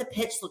 This is what the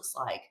pitch looks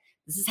like.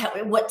 This is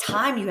what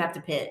time you have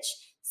to pitch.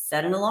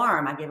 Set an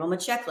alarm. I give them a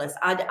checklist.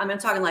 I'm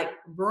talking like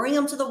bring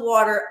them to the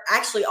water,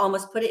 actually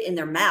almost put it in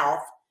their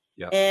mouth.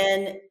 Yep.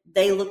 And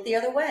they look the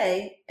other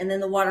way, and then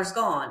the water's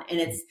gone. And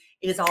it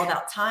is all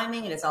about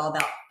timing, and it's all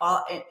about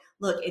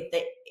look,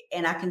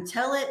 and I can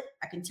tell it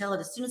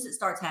as soon as it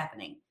starts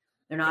happening.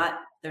 They're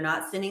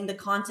not sending the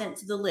content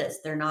to the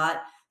list. They're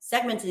not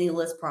segmenting the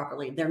list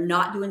properly. They're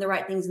not doing the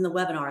right things in the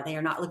webinar. They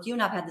are not. Look, you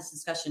and I've had this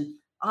discussion,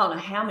 I don't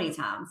know how many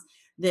times,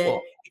 that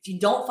if you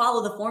don't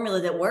follow the formula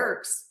that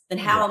works, then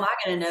how am I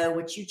going to know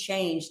what you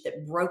changed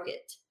that broke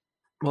it?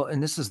 Well,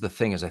 and this is the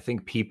thing is I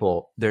think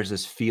there's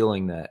this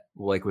feeling that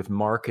like with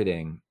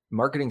marketing's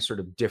sort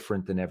of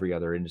different than every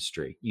other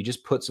industry. You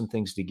just put some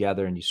things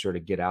together and you sort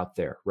of get out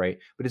there, right?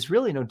 But it's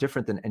really no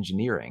different than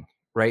engineering,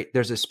 right?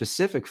 There's a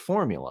specific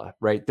formula,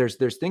 right? There's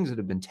things that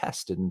have been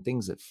tested and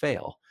things that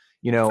fail,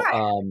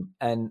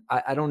 and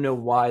I don't know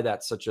why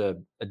that's such a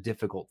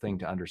difficult thing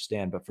to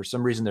understand, but for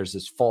some reason there's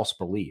this false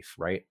belief,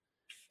 right?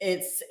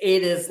 It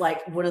is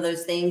like one of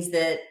those things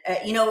that,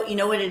 you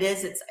know what it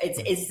is?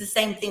 It's the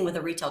same thing with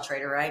a retail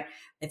trader, right?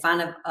 They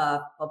find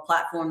a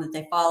platform that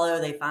they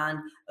follow. They find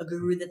a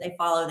guru that they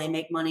follow. They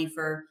make money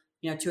for,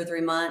 2 or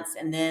 3 months.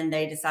 And then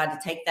they decide to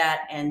take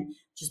that and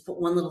just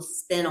put one little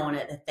spin on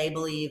it that they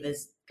believe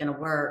is going to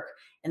work.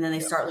 And then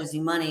they start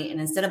losing money. And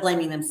instead of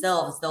blaming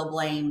themselves, they'll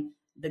blame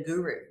the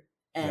guru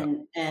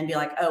and be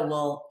like, oh,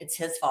 well, it's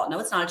his fault. No,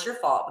 it's not. It's your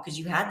fault because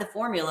you had the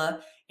formula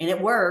and it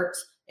worked.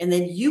 And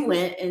then you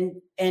went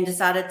and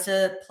decided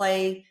to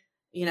play,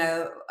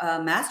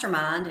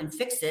 mastermind and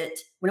fix it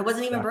when it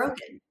wasn't even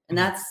broken. And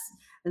that's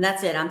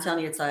it. I'm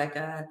telling you, it's like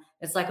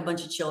a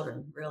bunch of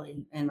children,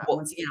 really. And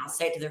once again, I'll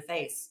say it to their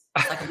face.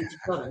 It's like a bunch of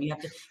children. You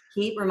have to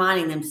keep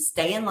reminding them to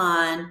stay in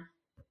line.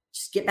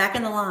 Just get back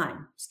in the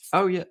line.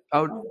 Oh yeah.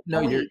 Oh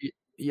no,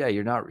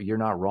 you're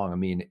not wrong. I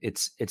mean,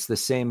 it's the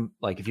same.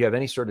 Like if you have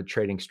any sort of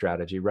trading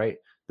strategy, right?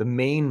 The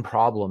main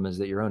problem is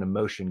that your own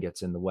emotion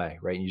gets in the way,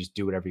 right? And you just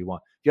do whatever you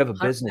want. If you have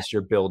a business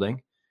you're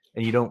building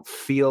and you don't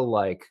feel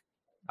like,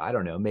 I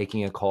don't know,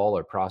 making a call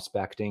or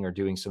prospecting or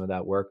doing some of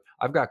that work.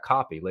 I've got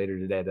copy later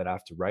today that I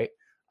have to write.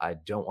 I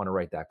don't want to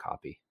write that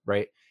copy,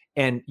 right?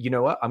 And you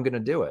know what? I'm going to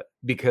do it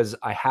because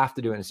I have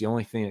to do it. It's the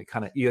only thing that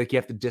kind of, you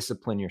have to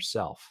discipline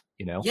yourself,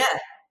 Yeah.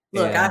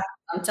 Look, I'm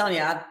telling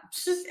you,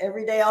 just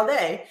every day, all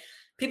day.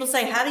 People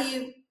say, how do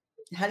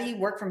you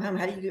work from home?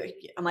 How do you do it?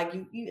 I'm like,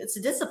 it's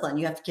a discipline.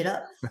 You have to get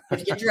up, you have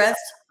to get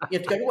dressed, you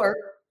have to go to work,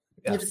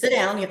 you have to sit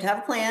down, you have to have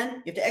a plan,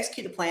 you have to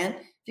execute the plan.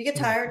 If you get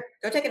tired,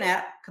 go take a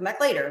nap, come back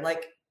later.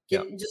 Like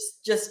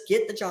just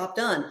get the job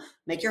done.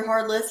 Make your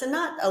hard list and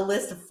not a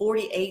list of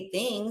 48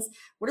 things.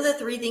 What are the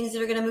 3 things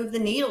that are going to move the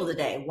needle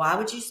today? Why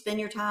would you spend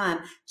your time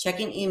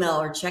checking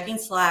email or checking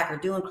Slack or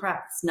doing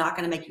crap? It's not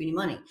going to make you any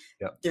money.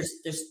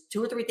 There's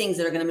 2 or 3 things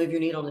that are going to move your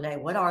needle today.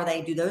 What are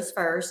they? Do those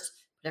first,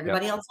 put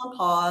everybody else on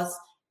pause.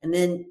 And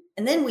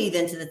then weave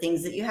into the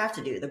things that you have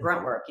to do, the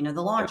grunt work, the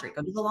laundry,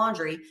 go do the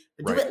laundry,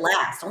 but do it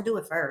last. Don't do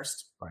it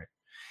first. Right.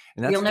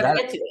 And you'll never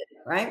get to it.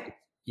 Right.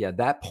 Yeah.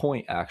 That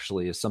point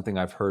actually is something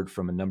I've heard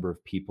from a number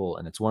of people.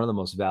 And it's one of the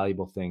most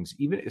valuable things.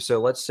 Even so,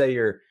 let's say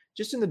you're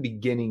just in the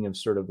beginning of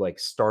sort of like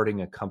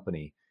starting a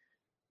company.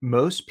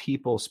 Most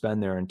people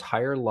spend their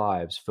entire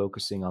lives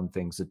focusing on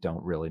things that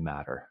don't really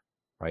matter.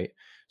 Right.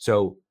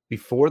 So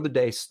before the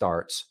day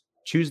starts,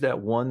 choose that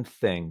one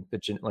thing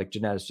that, like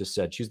Jeanette has just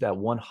said, choose that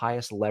one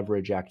highest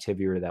leverage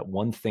activity or that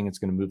one thing that's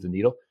going to move the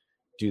needle.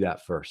 Do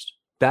that first.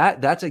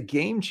 That's a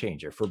game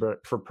changer for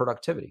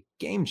productivity.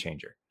 Game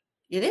changer.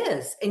 It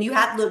is. And you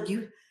have, look,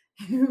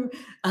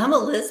 I'm a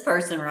list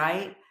person,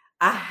 right?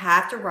 I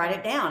have to write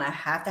it down. I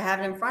have to have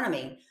it in front of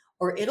me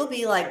or it'll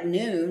be like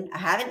noon. I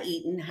haven't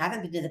eaten, I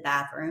haven't been to the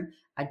bathroom.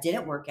 I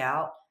didn't work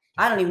out.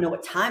 I don't even know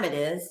what time it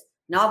is.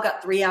 Now I've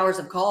got 3 hours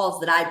of calls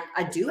that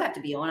I do have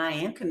to be on. I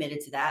am committed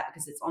to that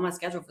because it's on my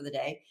schedule for the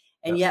day.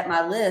 And yet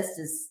my list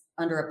is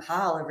under a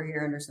pile over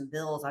here under some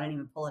bills. I didn't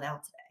even pull it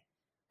out today.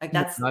 Like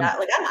that's that.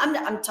 Like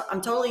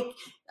I'm totally,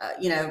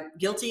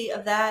 guilty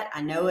of that.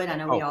 I know it. I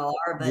know we all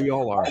are. But we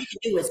all are. All you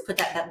can do is put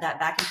that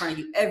back in front of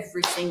you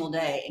every single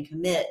day and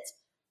commit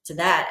to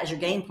that as your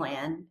game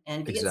plan.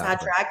 And if you get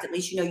sidetracked, at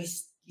least you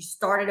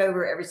start it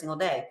over every single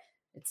day.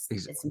 It's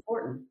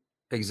important.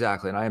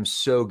 Exactly. And I am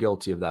so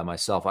guilty of that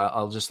myself.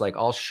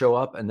 I'll show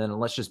up and then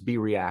let's just be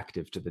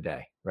reactive to the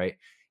day, right?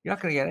 You're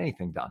not going to get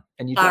anything done.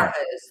 And you fire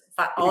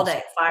hose all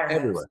day, fire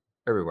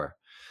everywhere.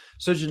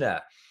 So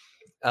Jeanette,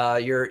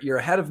 you're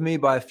ahead of me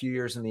by a few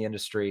years in the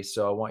industry.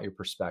 So I want your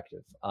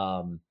perspective.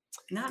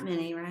 Not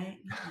many, right?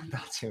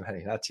 Not too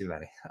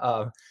many.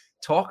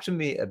 Talk to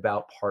me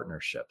about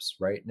partnerships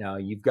right now.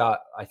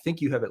 I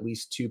think you have at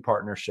least 2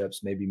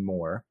 partnerships, maybe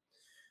more.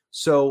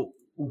 So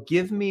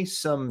give me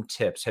some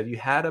tips. Have you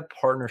had a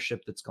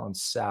partnership that's gone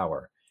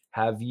sour?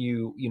 Have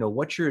you,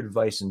 what's your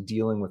advice in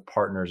dealing with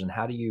partners and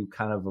how do you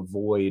kind of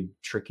avoid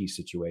tricky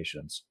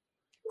situations?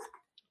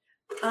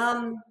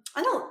 I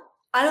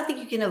I don't think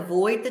you can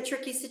avoid the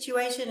tricky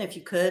situation. If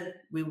you could,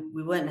 we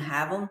wouldn't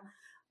have them.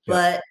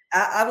 Yeah. But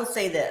I will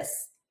say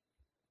this: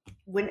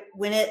 when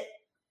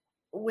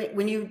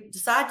you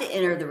decide to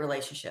enter the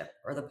relationship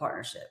or the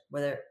partnership,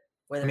 I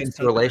whether mean, it's it's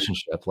a paper,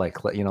 relationship,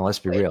 like, let's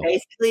be it real.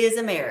 basically is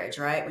a marriage,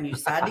 right? When you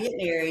decide to get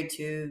married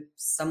to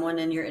someone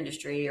in your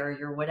industry or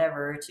your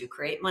whatever to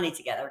create money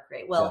together,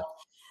 create Yeah. wealth,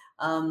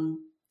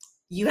 um,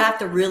 you have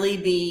to really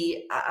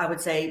be, I would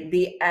say,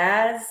 be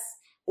as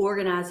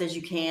organized as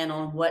you can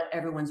on what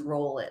everyone's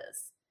role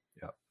is.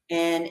 Yeah.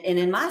 And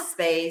in my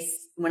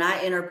space, when I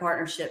enter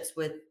partnerships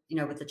with,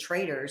 with the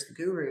traders, the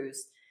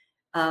gurus,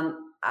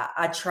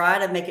 I try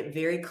to make it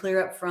very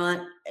clear up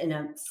front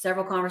in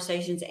several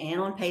conversations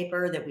and on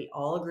paper that we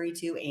all agree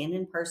to, and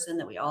in person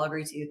that we all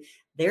agree to.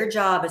 Their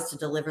job is to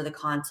deliver the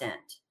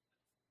content.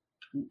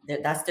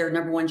 That's their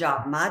number one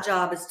job. My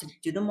job is to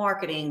do the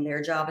marketing.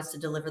 Their job is to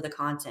deliver the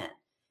content.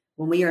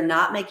 When we are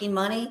not making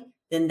money,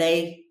 then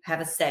they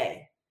have a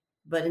say.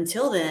 But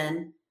until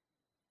then,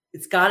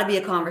 it's got to be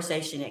a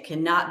conversation. It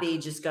cannot be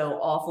just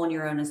go off on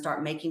your own and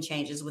start making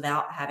changes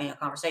without having a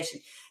conversation.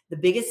 The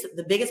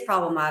biggest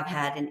problem I've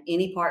had in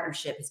any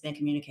partnership has been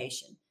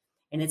communication.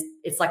 And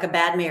it's like a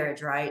bad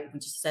marriage, right? We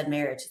just said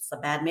marriage. It's a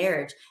bad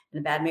marriage. And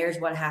a bad marriage,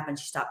 what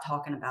happens? You stop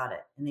talking about it,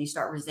 and then you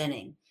start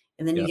resenting,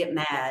 and then you Yeah. get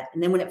mad.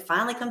 And then when it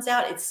finally comes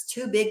out, it's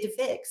too big to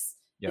fix.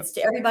 Yeah. It's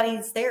to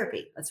everybody's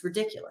therapy. That's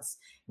ridiculous.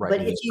 Right. But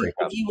You if just you break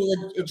if up. you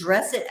will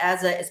address it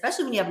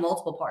especially when you have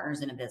multiple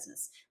partners in a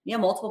business, when you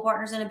have multiple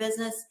partners in a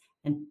business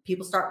and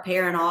people start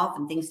pairing off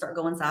and things start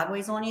going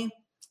sideways on you,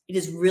 it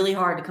is really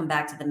hard to come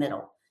back to the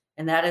middle.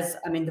 And that is,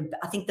 I mean,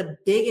 I think the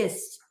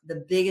biggest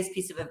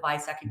piece of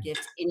advice I could give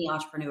to any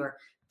entrepreneur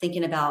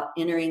thinking about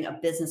entering a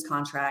business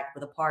contract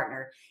with a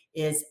partner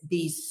is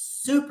be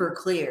super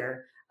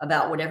clear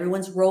about what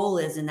everyone's role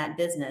is in that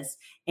business.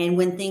 And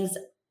when things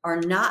are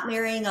not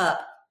marrying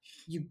up,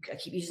 I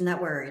keep using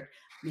that word,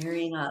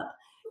 marrying up.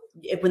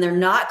 When they're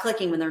not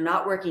clicking, when they're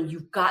not working,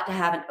 you've got to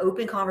have an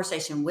open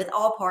conversation with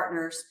all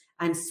partners.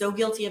 I'm so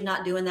guilty of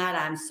not doing that.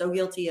 I'm so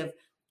guilty of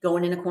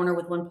going in a corner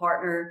with one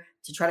partner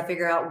to try to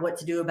figure out what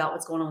to do about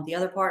what's going on with the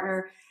other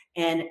partner.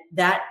 And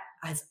that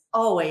has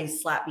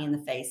always slapped me in the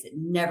face. It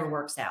never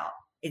works out.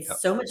 Yeah.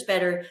 It's so much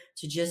better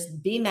to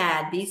just be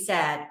mad, be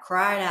sad,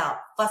 cry it out,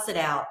 fuss it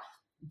out,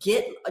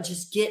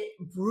 just get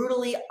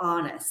brutally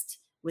honest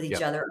with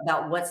each Yeah. other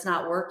about what's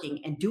not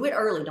working, and do it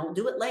early. Don't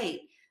do it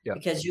late. Yeah.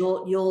 Because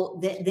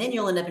then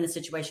you'll end up in a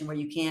situation where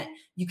you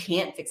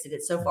can't fix it.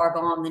 It's so far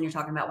gone. Then you're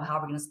talking about, well, how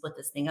are we going to split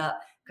this thing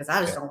up? Because I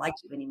just Yeah. don't like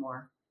you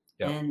anymore.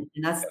 Yeah. And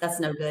that's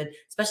no good,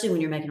 especially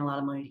when you're making a lot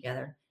of money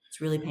together.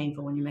 It's really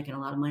painful when you're making a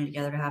lot of money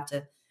together to have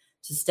to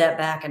step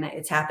back. And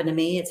it's happened to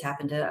me. It's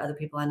happened to other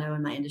people I know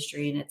in my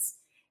industry. And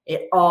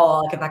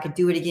like, if I could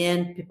do it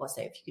again, people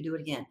say, if you could do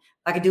it again,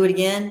 if I could do it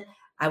again,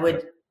 I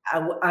would,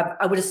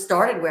 I would have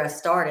started where I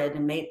started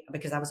and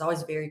because I was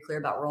always very clear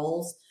about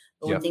roles.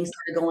 But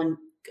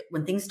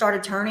when things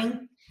started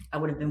turning, I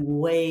would have been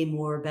way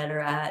more better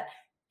at,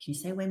 can you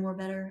say way more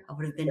better? I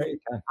would have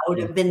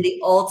been the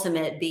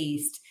ultimate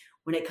beast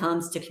when it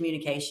comes to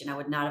communication. I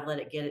would not have let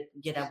it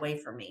get away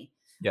from me.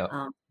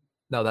 Yeah.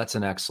 No, that's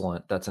an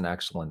excellent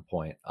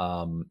point.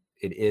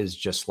 It is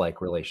just like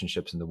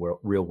relationships in the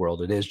real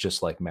world. It is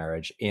just like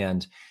marriage.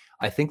 And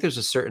I think there's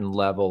a certain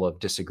level of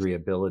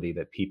disagreeability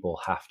that people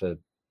have to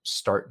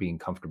start being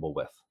comfortable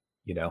with,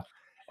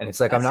 and it's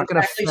like, That's I'm not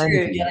going to exactly offend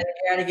true. you.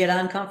 You gotta get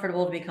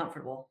uncomfortable to be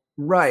comfortable.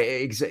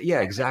 Right.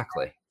 Yeah,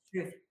 exactly.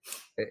 Truth.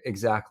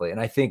 Exactly. And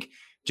I think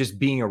just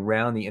being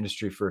around the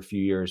industry for a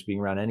few years, being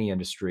around any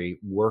industry,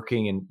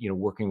 working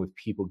with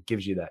people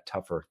gives you that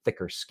tougher,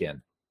 thicker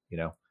skin,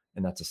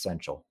 and that's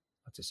essential.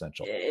 That's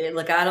essential.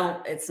 Look,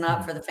 it's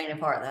not for the faint of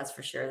heart. That's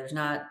for sure. There's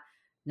not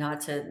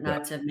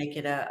to make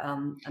it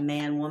a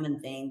man woman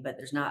thing, but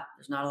there's not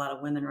a lot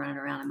of women running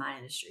around in my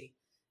industry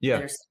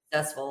that are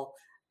successful.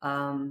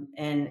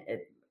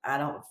 I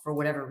don't, for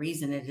whatever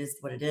reason, it is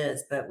what it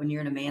is. But when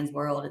you're in a man's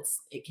world,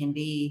 it can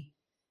be,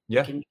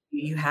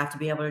 you have to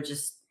be able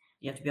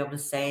to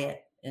say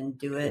it and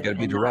do it. You got to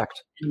be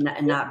direct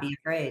and not be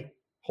afraid.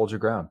 Hold your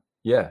ground.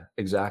 Yeah,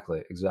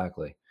 exactly.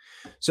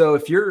 So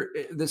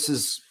this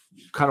is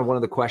kind of one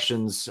of the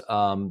questions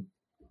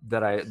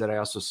that I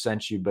also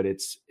sent you, but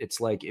it's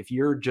like, if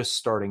you're just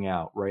starting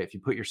out, right? If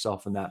you put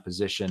yourself in that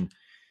position,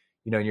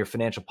 and you're a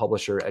financial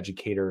publisher,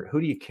 educator,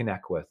 who do you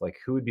connect with? Like,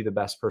 who would be the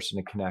best person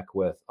to connect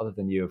with, other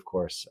than you, of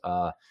course?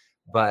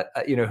 But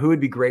who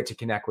would be great to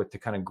connect with to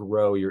kind of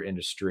grow your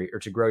industry or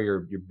to grow your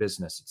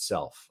business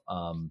itself?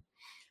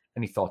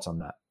 Any thoughts on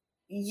that?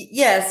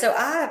 Yeah. So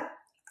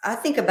I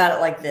think about it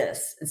like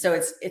this. And so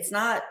it's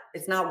not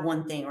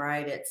one thing,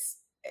 right?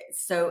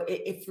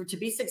 If to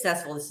be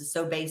successful, this is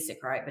so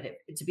basic, right? But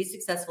to be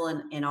successful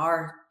in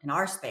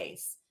our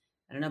space,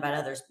 I don't know about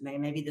others.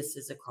 Maybe this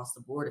is across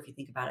the board if you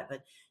think about it, but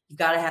you've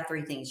got to have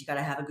three things. You got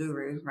to have a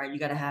guru, right? You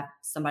got to have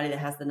somebody that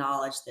has the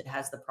knowledge, that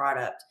has the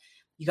product.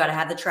 You got to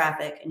have the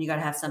traffic, and you got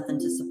to have something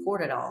to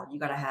support it all. You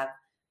got to have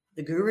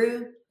the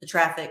guru, the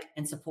traffic,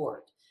 and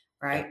support,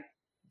 right?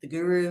 The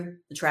guru,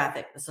 the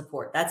traffic, the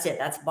support. That's it.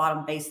 That's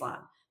bottom baseline.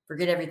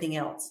 forget everything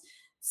else.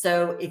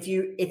 So if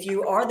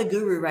you are the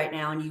guru right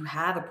now and you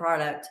have a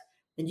product,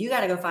 then you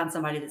got to go find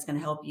somebody that's going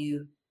to help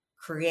you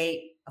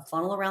create a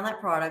funnel around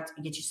that product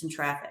and get you some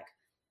traffic.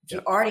 If you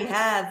already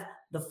have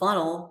the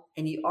funnel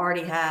and you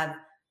already have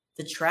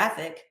the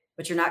traffic,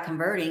 but you're not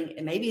converting,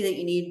 it may be that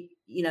you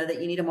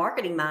need a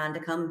marketing mind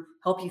to come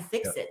help you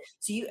fix it.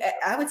 So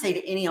I would say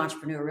to any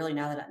entrepreneur, really,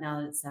 now that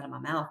it's out of my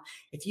mouth,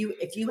 if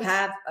you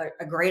have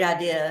a great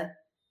idea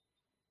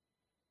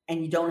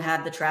and you don't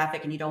have the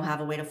traffic and you don't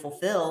have a way to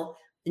fulfill,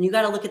 then you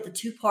got to look at the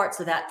two parts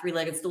of that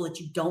three-legged stool that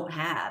you don't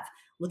have.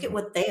 Look at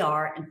what they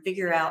are and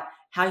figure out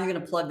how you're going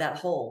to plug that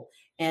hole.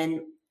 And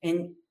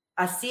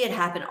I see it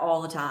happen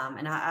all the time.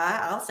 And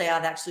I'll say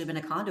I've actually been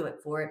a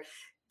conduit for it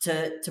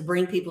to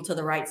bring people to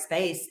the right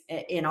space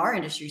in our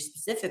industry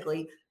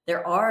specifically.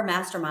 There are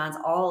masterminds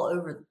all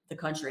over the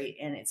country,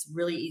 and it's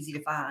really easy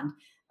to find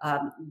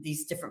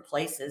these different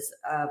places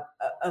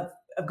of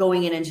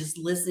going in and just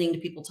listening to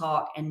people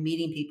talk and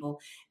meeting people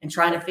and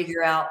trying to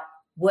figure out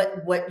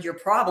what your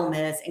problem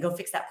is and go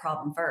fix that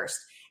problem first.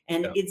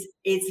 And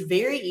it's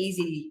very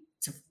easy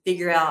to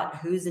figure out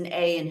who's an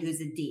A and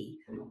who's a D.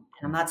 And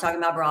I'm not talking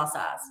about bra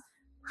size.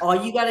 All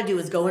you got to do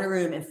is go in a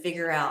room and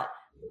figure out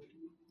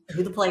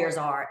who the players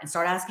are and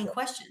start asking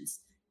questions.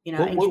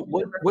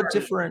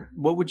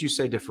 What would you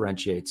say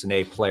differentiates an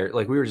A player?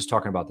 Like we were just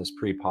talking about this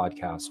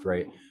pre-podcast,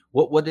 right?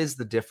 What is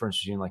the difference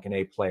between like an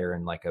A player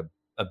and like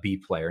a B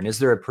player? And is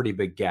there a pretty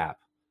big gap?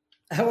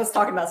 I was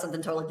talking about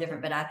something totally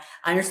different, but I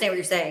understand what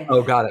you're saying.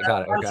 Oh, got it.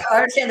 Okay. I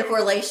understand the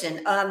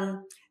correlation.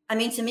 I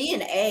mean, to me,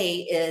 an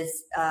A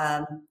is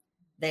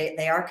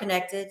they are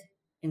connected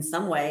in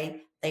some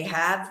way. They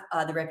have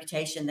the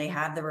reputation, they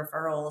have the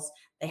referrals,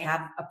 they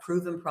have a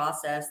proven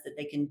process that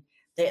they can.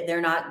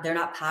 They're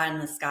not pie in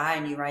the sky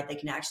on you, right? They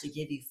can actually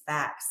give you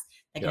facts.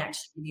 They can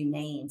actually give you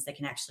names. They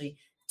can actually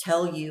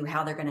tell you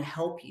how they're going to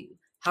help you.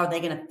 How are they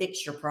going to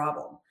fix your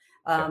problem?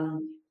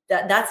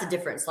 That's the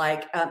difference.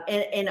 Like,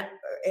 and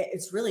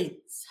it's really,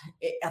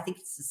 I think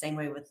it's the same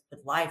way with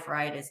life,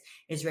 right?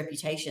 Is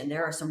reputation.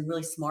 There are some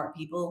really smart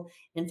people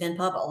in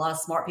FinPub, a lot of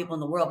smart people in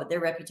the world, but if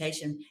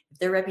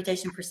their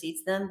reputation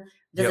precedes them,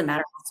 it doesn't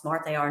matter how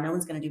smart they are. No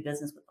one's going to do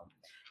business with them.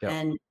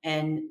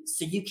 And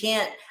so you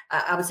can't,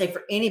 I would say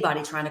for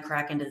anybody trying to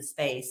crack into the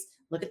space,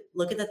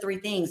 look at the three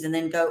things and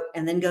then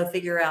go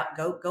figure out,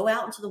 go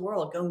out into the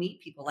world, go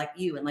meet people like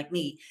you and like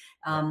me.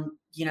 Go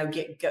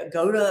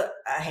to,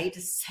 I hate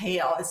to say it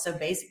all, it's so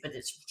basic, but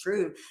it's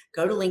true.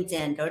 Go to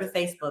LinkedIn, go to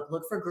Facebook,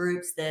 look for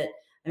groups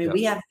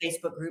we have a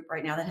Facebook group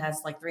right now that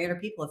has like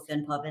 300 people of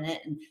FinPub in it.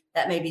 And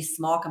that may be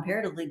small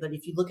comparatively, but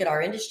if you look at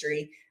our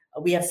industry,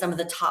 we have some of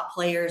the top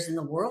players in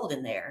the world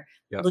in there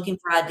looking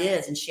for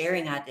ideas and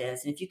sharing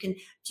ideas. And if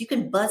you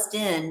can bust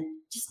in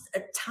just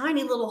a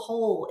tiny little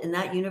hole in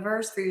that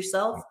universe for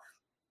yourself,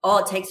 all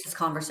it takes is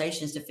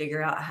conversations to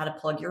figure out how to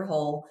plug your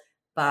hole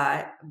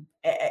by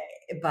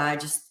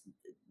just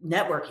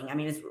networking. I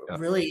mean, it's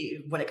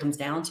really what it comes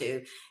down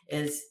to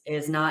is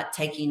not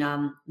taking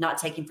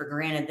for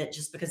granted that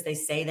just because they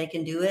say they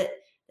can do it,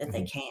 that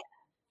they can't.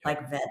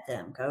 Like vet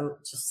them, go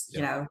just,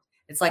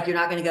 it's like you're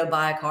not going to go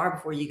buy a car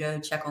before you go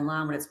check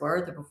online what it's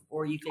worth or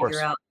before you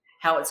figure out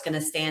how it's going to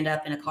stand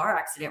up in a car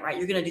accident, right?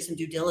 You're going to do some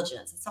due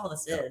diligence. That's all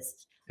this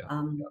is.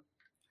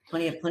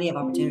 Plenty of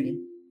opportunity.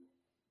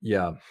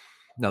 Yeah.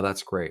 No,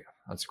 that's great.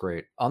 That's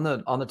great. On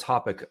the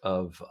topic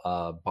of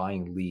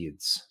buying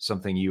leads,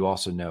 something you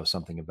also know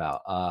something about.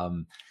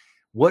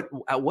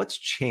 What's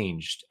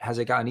changed? Has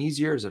it gotten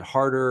easier? Is it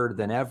harder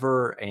than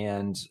ever?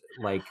 And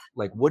like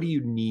what do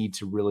you need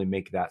to really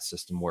make that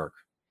system work?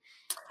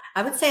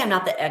 I would say I'm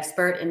not the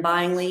expert in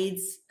buying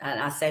leads, and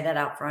I say that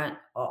out front.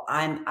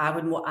 I'm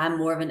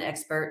more of an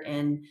expert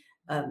in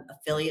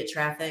affiliate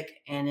traffic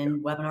and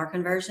in webinar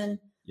conversion.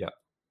 Yeah.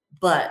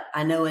 But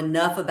I know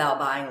enough about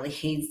buying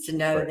leads to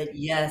know that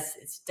yes,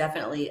 it's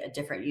definitely a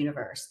different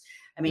universe.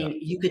 I mean,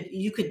 you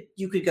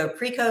could go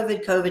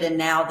pre-COVID, COVID, and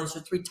now. Those are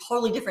three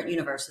totally different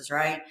universes,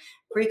 right?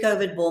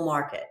 Pre-COVID bull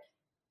market.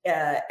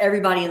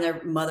 Everybody and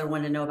their mother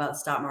wanted to know about the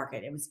stock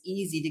market. It was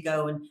easy to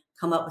go and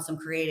come up with some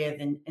creative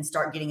and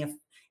start getting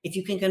if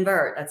you can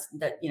convert,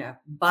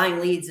 buying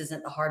leads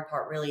isn't the hard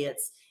part really.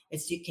 It's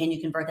can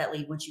you convert that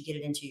lead once you get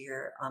it into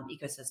your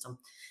ecosystem.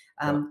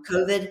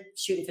 COVID,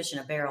 shooting fish in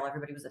a barrel.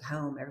 Everybody was at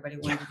home. Everybody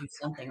wanted to do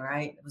something,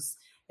 right? It was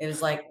a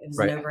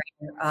no-brainer.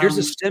 Here's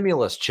a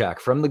stimulus check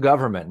from the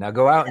government. Now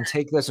go out and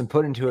take this and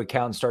put it into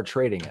account and start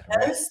trading it.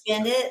 Right?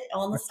 Spend it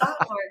on the stock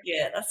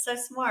market. That's so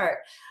smart.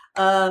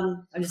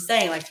 I'm just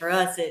saying, like for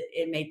us,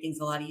 it made things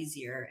a lot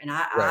easier. And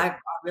I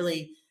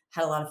really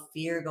had a lot of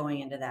fear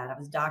going into that. I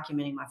was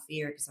documenting my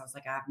fear because I was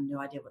like, I have no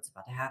idea what's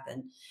about to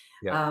happen.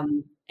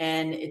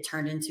 And it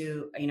turned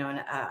into,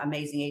 an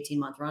amazing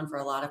 18-month run for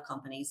a lot of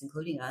companies,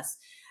 including us.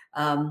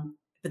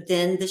 But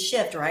then the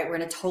shift, right? We're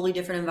in a totally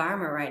different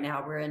environment right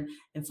now. We're in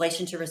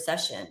inflation to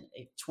recession,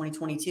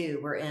 2022.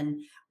 We're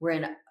in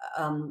the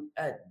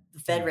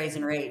Fed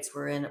raising rates.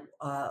 We're in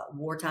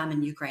wartime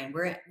in Ukraine.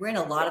 We're in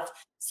a lot of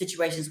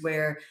situations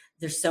where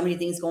there's so many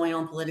things going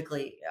on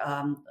politically,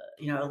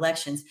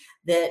 elections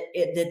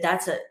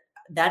that's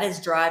that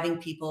is driving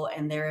people,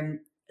 and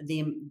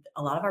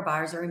a lot of our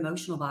buyers are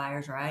emotional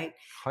buyers, right?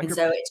 And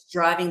so 100%. it's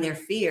driving their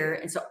fear.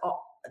 And so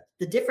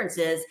the difference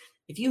is,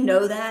 if you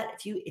know that,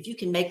 if you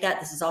can make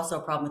that, this is also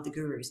a problem with the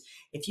gurus.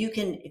 If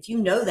you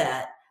know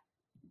that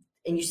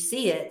and you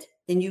see it,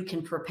 then you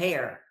can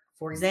prepare.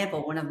 For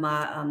example, one of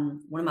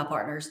my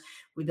partners,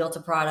 we built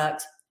a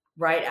product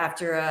right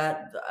after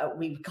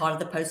we called it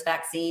the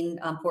post-vaccine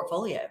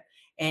portfolio,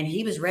 and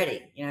he was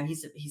ready. You know,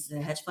 he's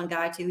a hedge fund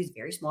guy too. He's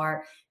very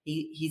smart.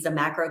 He's a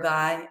macro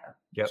guy.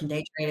 Yep. Can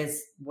day trade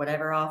his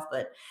whatever off,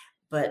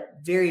 but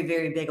very,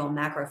 very big on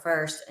macro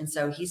first. And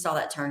so he saw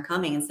that turn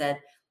coming and said,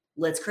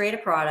 let's create a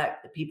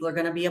product that people are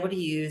going to be able to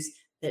use,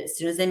 that as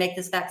soon as they make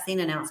this vaccine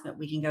announcement,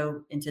 we can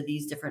go into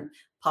these different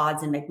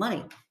pods and make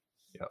money.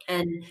 Yep.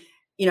 And,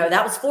 you know,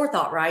 that was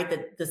forethought, right?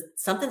 That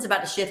something's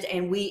about to shift,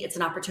 and it's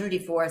an opportunity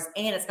for us.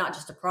 And it's not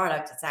just a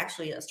product, it's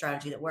actually a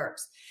strategy that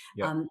works.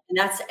 Yep. And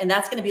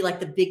that's going to be like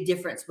the big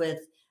difference with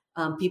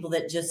people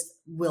that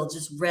will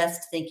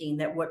rest thinking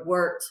that what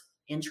worked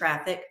in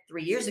traffic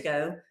 3 years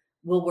ago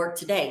will work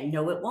today.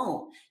 No, it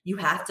won't. You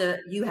have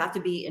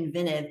to be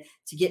inventive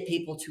to get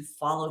people to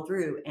follow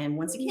through. And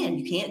once again,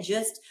 you can't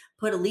just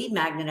put a lead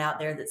magnet out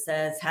there that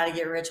says how to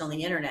get rich on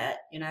the internet,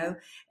 you know,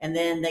 and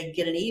then they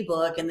get an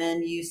ebook, and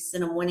then you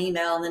send them one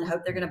email and then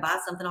hope they're going to buy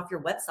something off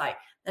your website.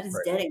 That is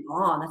dead and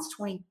gone. That's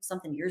 20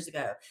 something years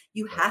ago.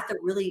 You have to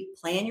really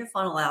plan your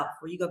funnel out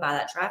before you go buy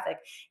that traffic,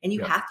 and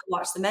you have to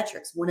watch the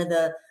metrics. One of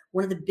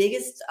the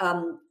biggest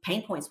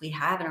pain points we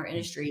have in our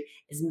industry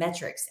is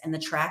metrics and the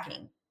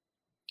tracking.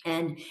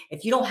 And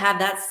if you don't have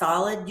that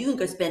solid, you can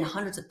go spend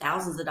hundreds of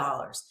thousands of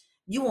dollars.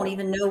 You won't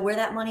even know where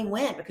that money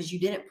went because you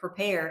didn't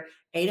prepare,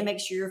 to make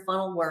sure your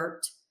funnel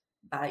worked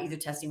by either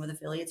testing with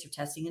affiliates or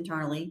testing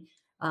internally,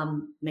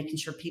 making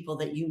sure people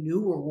that you knew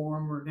were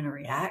warm were going to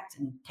react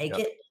and take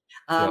it.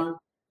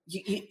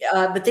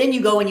 But then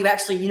you go and you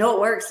actually, you know,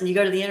 it works, and you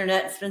go to the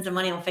internet and spend some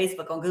money on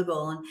Facebook, on Google,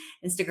 on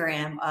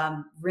Instagram,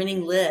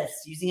 renting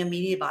lists, using a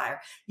media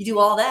buyer. You do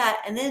all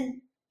that, and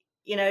then,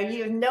 you know,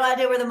 you have no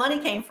idea where the money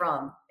came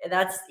from.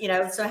 That's, you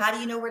know, so how do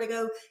you know where to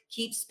go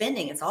keep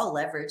spending? It's all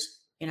leverage.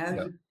 You know,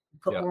 you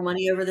put more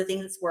money over the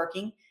thing that's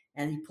working,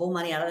 and you pull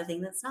money out of the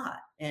thing that's not,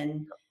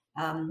 and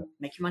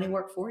make your money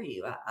work for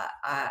you.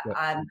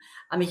 I'm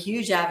a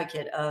huge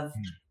advocate of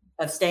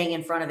staying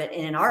in front of it.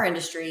 And in our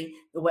industry,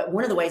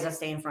 one of the ways I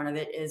stay in front of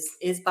it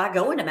is by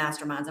going to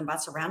masterminds and by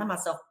surrounding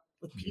myself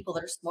with people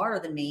that are smarter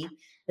than me,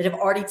 that have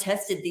already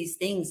tested these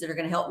things, that are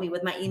going to help me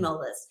with my email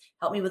list,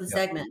 help me with a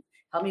segment,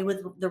 help me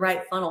with the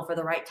right funnel for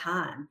the right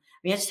time. I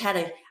mean, I just had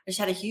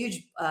a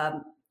huge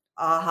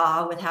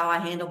aha with how I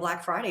handle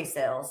Black Friday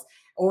sales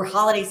or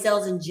holiday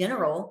sales in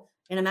general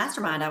in a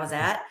mastermind I was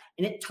at,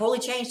 and it totally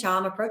changed how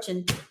I'm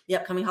approaching the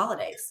upcoming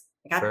holidays.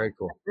 Very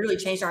cool. Really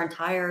changed our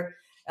entire.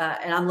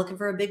 And I'm looking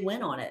for a big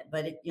win on it,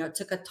 but it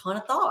took a ton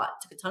of thought,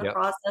 took a ton of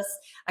process.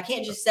 I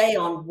can't just say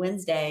on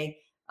Wednesday,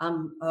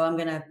 I'm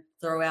going to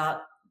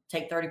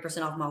take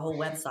 30% off my whole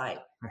website.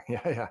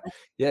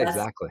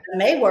 Exactly. It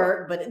may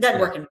work, but it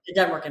doesn't work. It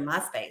doesn't work in my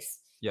space.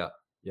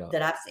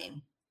 That I've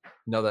seen.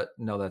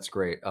 No, that's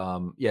great.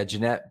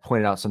 Jeanette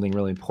pointed out something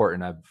really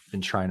important. I've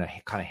been trying to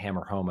kind of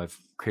hammer home. I've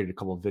created a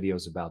couple of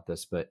videos about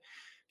this, but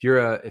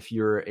if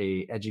you're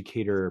a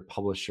educator,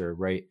 publisher,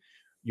 right?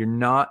 You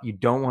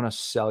don't want to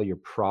sell your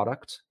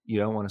product. You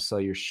don't want to sell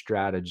your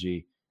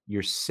strategy.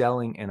 You're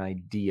selling an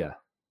idea,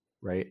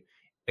 right?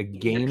 A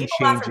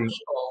game-changing.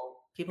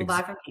 People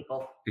buy from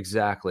people.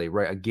 Exactly,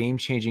 right. A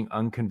game-changing,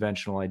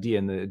 unconventional idea.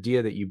 And the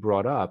idea that you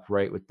brought up,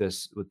 right, with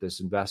this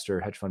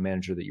investor, hedge fund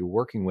manager that you're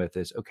working with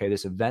is, okay,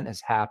 this event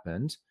has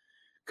happened,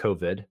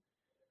 COVID.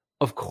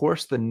 Of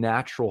course, the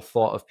natural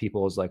thought of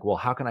people is like, well,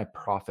 how can I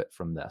profit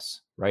from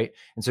this, right?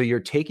 And so you're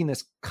taking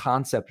this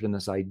concept and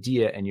this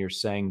idea, and you're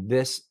saying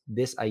this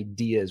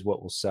idea is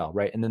what will sell,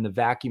 right? And then the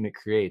vacuum it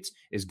creates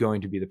is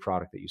going to be the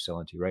product that you sell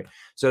into, right?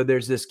 So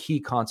there's this key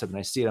concept, and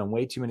I see it on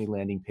way too many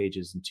landing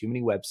pages and too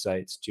many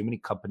websites, too many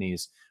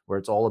companies, where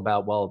it's all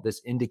about, well,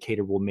 this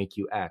indicator will make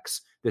you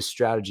X, this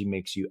strategy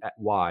makes you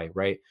Y,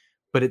 right?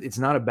 But it's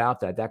not about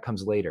that. That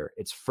comes later.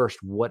 It's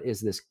first, what is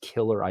this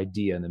killer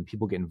idea? And then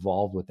people get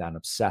involved with that and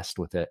obsessed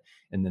with it,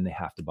 and then they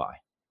have to buy.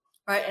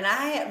 Right. And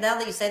now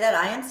that you say that,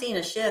 I am seeing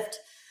a shift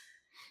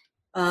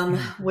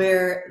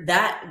where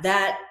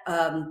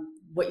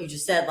what you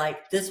just said,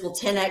 like, this will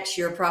 10x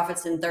your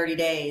profits in 30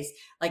 days.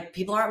 Like,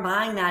 people aren't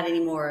buying that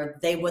anymore.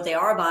 What they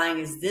are buying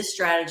is this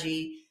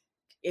strategy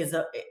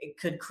it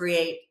could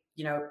create,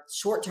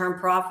 short-term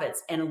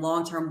profits and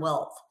long-term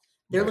wealth.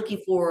 They're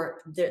looking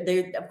for,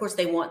 of course,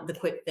 they want the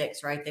quick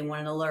fix, right? They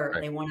want an alert.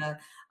 Right. They want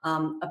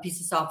a piece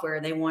of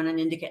software. They want an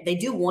indicator. They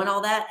do want all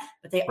that,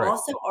 but they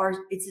also are,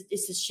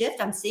 it's a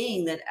shift I'm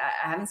seeing that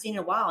I haven't seen in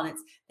a while. And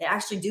they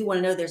actually do want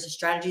to know there's a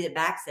strategy that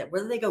backs it.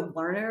 Whether they go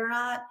learn it or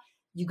not,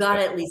 you got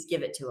to at least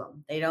give it to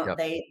them. They don't,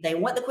 they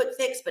want the quick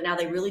fix, but now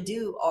they really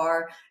do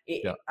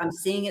I'm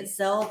seeing it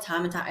sell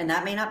time and time. And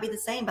that may not be the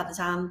same by the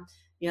time,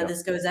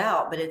 this goes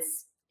out, but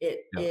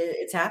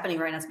it's happening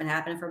right now. It's been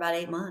happening for about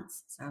 8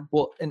 months. So,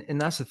 well, and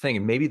that's the thing.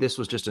 And maybe this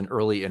was just an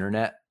early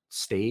internet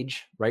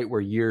stage, right?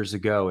 Where years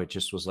ago, it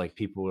just was like,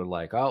 people were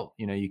like, oh,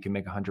 you can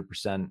make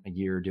 100% a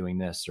year doing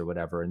this or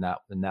whatever. And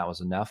that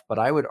was enough. But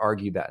I would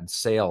argue that in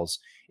sales,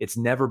 it's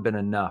never been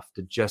enough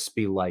to just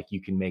be like,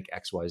 you can make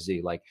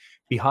XYZ. Like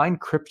behind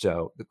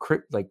crypto,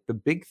 the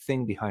big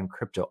thing behind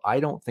crypto, I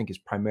don't think is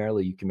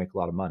primarily you can make a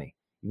lot of money,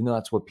 even though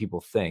that's what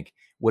people think.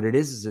 What it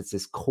is it's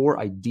this core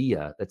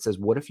idea that says,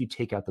 what if you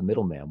take out the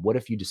middleman? What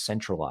if you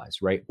decentralize,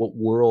 right? What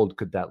world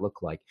could that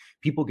look like?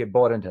 People get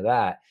bought into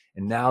that,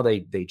 and now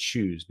they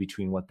choose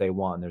between what they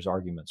want. And there's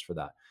arguments for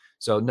that.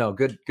 So no,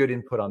 good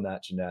input on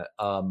that, Jeanette.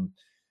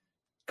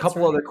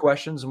 Couple other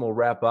questions and we'll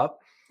wrap up.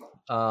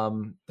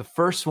 The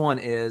first one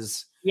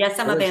is, yes,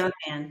 I'm a Bama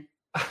fan.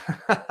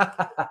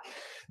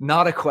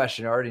 Not a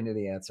question. I already knew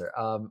the answer.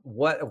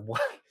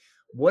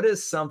 What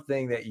is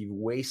something that you've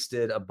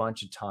wasted a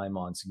bunch of time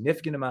on,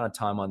 significant amount of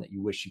time on, that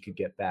you wish you could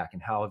get back?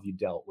 And how have you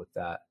dealt with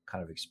that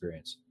kind of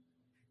experience?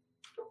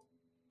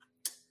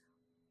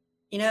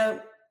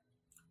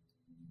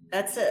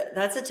 That's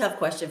a tough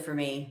question for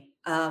me.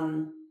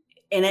 And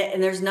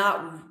there's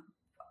not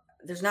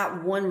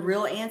one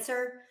real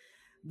answer,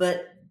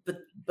 but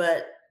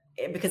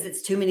because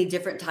it's too many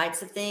different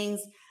types of things.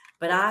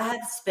 But I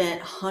have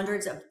spent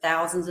hundreds of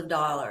thousands of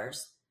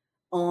dollars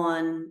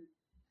on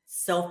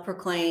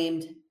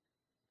self-proclaimed,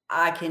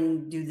 I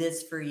can do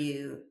this for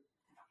you,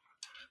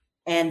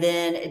 and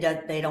then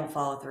they don't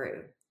follow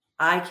through.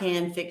 I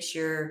can fix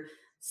your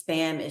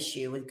spam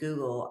issue with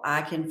Google.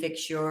 I can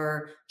fix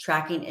your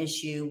tracking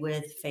issue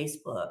with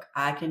Facebook.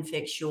 I can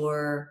fix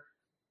your,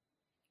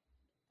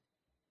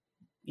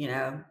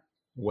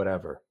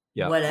 whatever.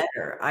 Yeah.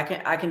 Whatever.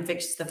 I can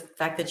fix the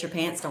fact that your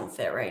pants don't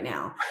fit right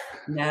now.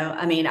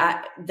 I mean,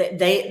 that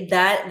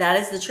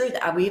is the truth.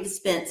 We've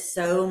spent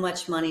so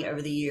much money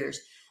over the years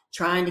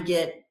trying to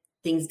get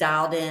things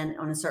dialed in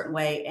on a certain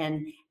way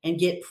and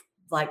get,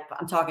 like,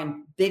 I'm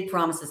talking big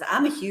promises.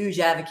 I'm a huge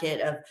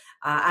advocate of,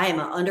 I am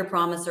an under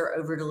promiser,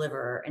 over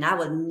deliverer. And I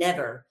would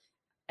never,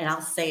 and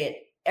I'll say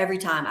it every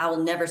time, I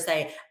will never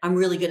say, I'm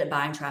really good at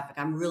buying traffic.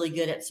 I'm really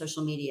good at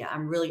social media.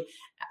 I'm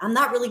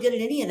not really good at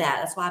any of that.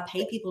 That's why I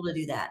pay people to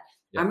do that.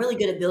 Yeah. I'm really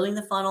good at building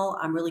the funnel.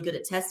 I'm really good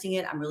at testing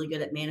it. I'm really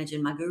good at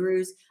managing my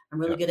gurus. I'm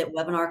really good at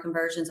webinar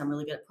conversions. I'm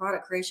really good at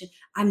product creation.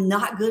 I'm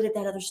not good at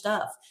that other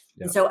stuff.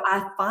 Yeah. And so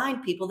I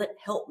find people that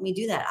help me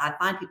do that. I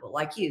find people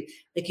like you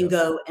that can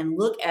go and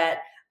look at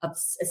a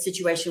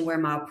situation where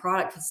my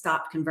product has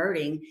stopped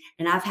converting,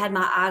 and I've had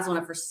my eyes on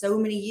it for so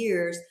many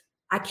years,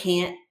 I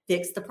can't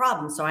fix the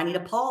problem. So I need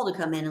a Paul to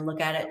come in and look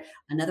at it,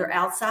 another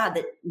outside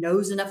that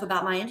knows enough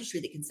about my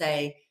industry that can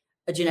say,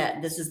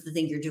 Jeanette, this is the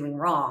thing you're doing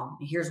wrong.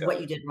 Here's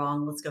what you did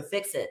wrong. Let's go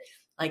fix it.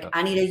 Like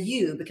I need a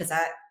you, because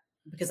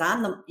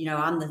I'm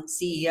the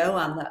CEO,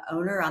 I'm the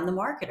owner, I'm the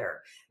marketer.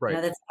 Right.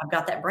 I've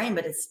got that brain,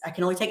 but I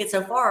can only take it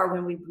so far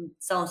when we've been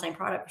selling the same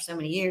product for so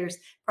many years.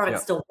 Product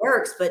still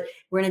works, but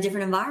we're in a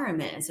different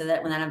environment. And so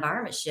that when that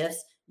environment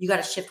shifts, you got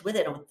to shift with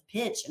it with the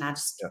pitch. And I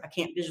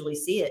can't visually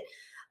see it.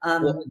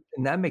 Well,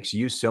 and that makes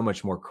you so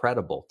much more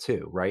credible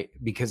too, right?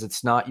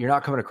 Because you're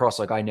not coming across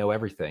like I know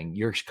everything.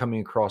 You're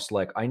coming across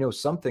like I know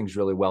some things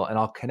really well, and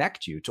I'll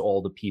connect you to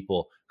all the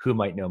people who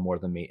might know more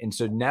than me. And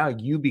so now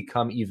you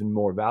become even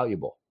more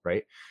valuable,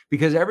 right?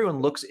 Because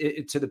everyone looks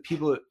to the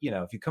people,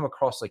 if you come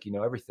across like you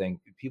know everything,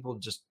 people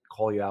just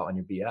call you out on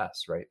your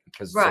BS, right?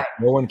 Because like,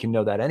 no one can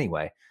know that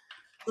anyway.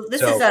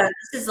 This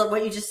is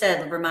what you just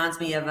said reminds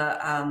me of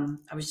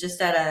I was just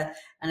at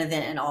an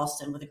event in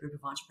Austin with a group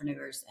of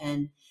entrepreneurs,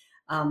 and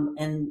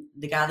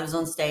the guy that was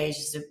on stage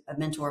is a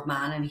mentor of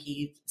mine, and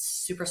he's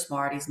super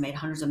smart. He's made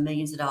hundreds of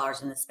millions of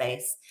dollars in this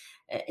space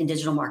in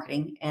digital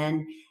marketing.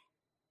 And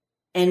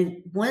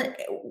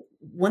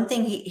one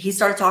thing he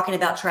started talking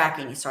about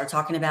tracking. He started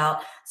talking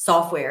about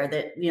software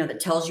that, that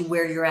tells you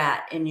where you're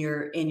at in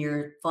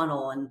your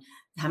funnel, and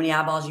how many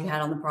eyeballs you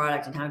had on the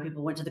product, and how many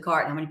people went to the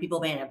cart, and how many people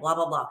abandoned, blah,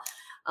 blah, blah.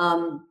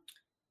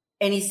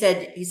 And he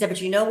said, but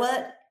you know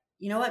what?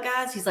 You know what,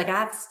 guys? He's like,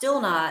 I've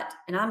still not,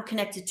 and I'm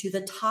connected to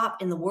the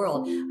top in the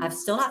world. I've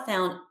still not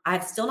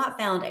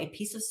found a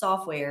piece of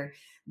software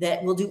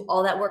that will do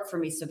all that work for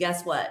me. So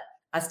guess what?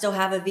 I still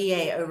have a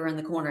VA over in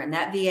the corner, and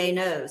that VA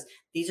knows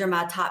these are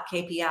my top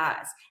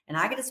KPIs. And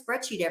I get a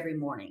spreadsheet every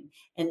morning,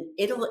 and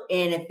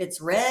if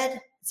it's red,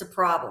 it's a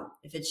problem.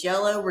 If it's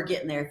yellow, we're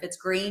getting there. If it's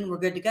green, we're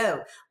good to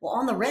go. Well,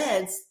 on the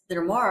reds that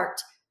are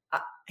marked,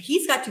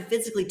 he's got to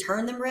physically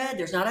turn them red.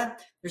 There's not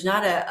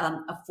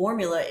a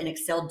formula in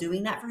Excel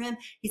doing that for him.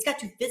 He's got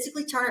to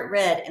physically turn it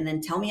red and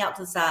then tell me out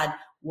to the side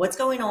what's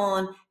going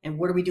on and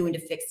what are we doing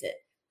to fix it.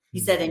 He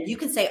said, and you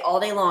can say all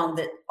day long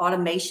that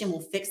automation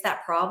will fix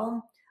that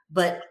problem,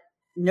 but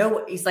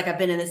no, he's like, I've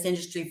been in this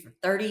industry for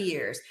 30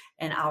 years,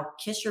 and I'll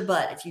kiss your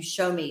butt if you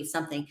show me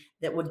something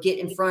that would get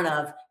in front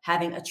of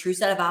having a true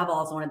set of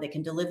eyeballs on it that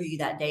can deliver you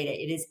that data.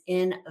 It is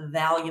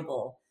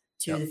invaluable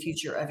to the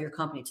future of your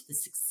company, to the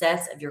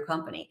success of your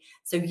company.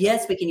 So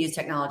yes, we can use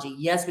technology.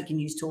 Yes, we can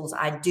use tools.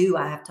 I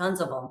have tons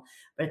of them.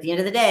 But at the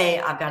end of the day,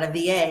 I've got a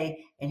VA,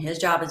 and his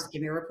job is to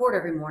give me a report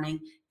every morning.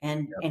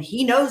 And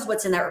he knows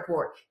what's in that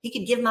report. He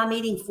could give my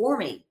meeting for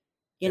me.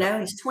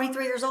 Yep. He's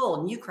 23 years old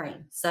in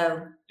Ukraine.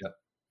 So Yep.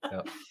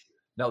 Yep.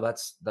 No,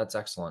 that's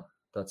excellent.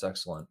 That's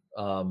excellent.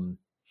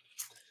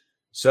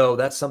 So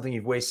that's something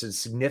you've wasted a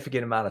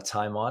significant amount of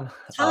time on,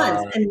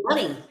 tons and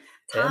money, and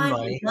time and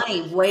money.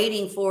 money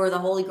waiting for the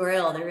Holy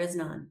Grail. There is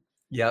none.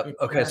 Yep.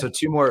 It's Okay. So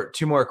two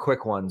more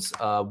quick ones.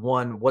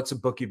 One, what's a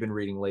book you've been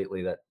reading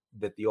lately that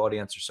the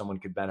audience or someone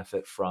could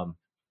benefit from?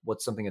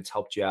 What's something that's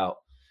helped you out?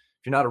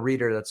 If you're not a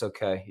reader, that's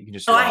okay. You can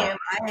just. Oh, I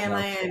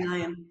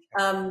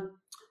am.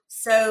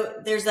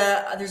 So there's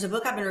a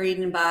book I've been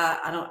reading by,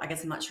 I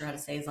guess I'm not sure how to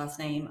say his last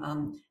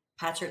name.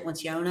 Patrick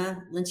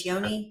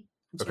Lencioni.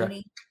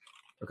 Okay.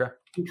 Okay.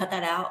 You can cut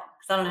that out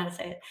because I don't know how to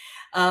say it.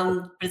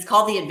 But it's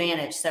called The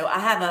Advantage. So I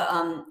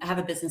have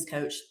a business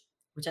coach,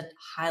 which I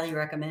highly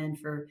recommend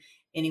for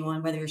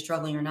anyone, whether you're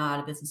struggling or not.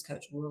 A business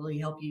coach will really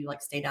help you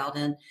like stay dialed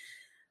in,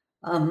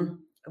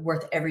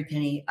 worth every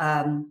penny.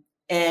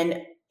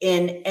 And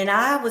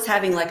I was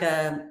having like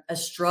a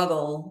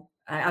struggle.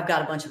 I've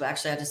got a bunch of,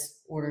 actually, I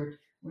just ordered,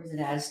 where's it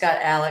at? I just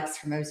got Alex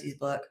Hermosi's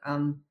book,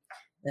 the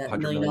 $1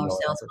 Million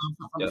Sales.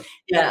 Yep.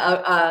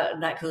 Yeah.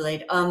 That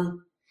Kool-Aid.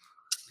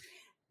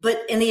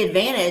 But in The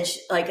Advantage,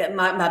 like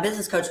my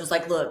business coach was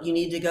like, look, you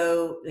need to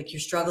go, like you're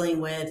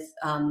struggling with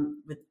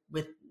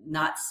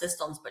not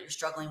systems, but you're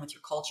struggling with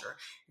your culture.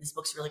 This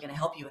book's really going to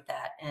help you with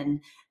that.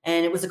 And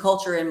it was a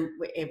culture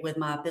with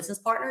my business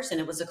partners, and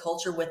it was a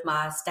culture with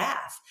my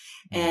staff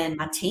and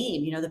my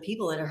team, the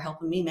people that are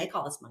helping me make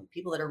all this money,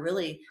 people that are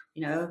really,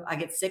 I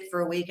get sick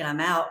for a week and I'm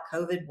out,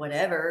 COVID,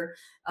 whatever.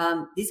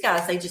 These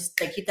guys, they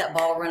keep that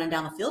ball running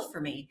down the field for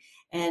me.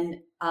 And,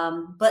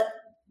 but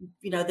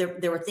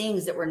there were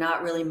things that were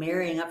not really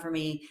marrying up for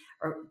me,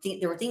 or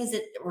there were things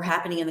that were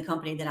happening in the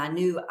company that I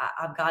knew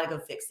I've got to go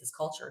fix this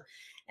culture.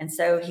 And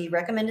so he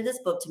recommended this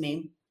book to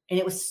me, and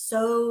it was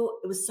so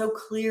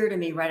clear to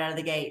me right out of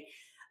the gate.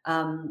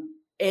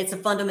 It's a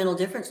fundamental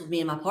difference with me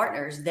and my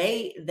partners.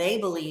 They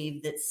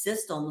believe that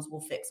systems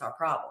will fix our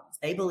problems.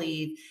 They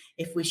believe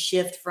if we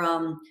shift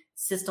from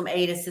system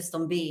A to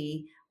system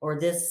B, or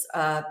this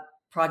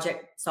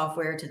project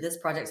software to this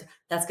project,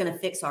 that's going to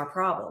fix our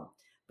problem.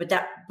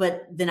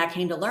 But then I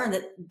came to learn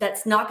that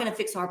that's not going to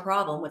fix our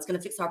problem. What's going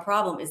to fix our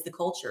problem is the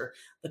culture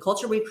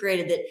we've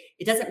created, that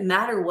it doesn't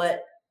matter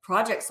what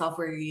project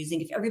software you're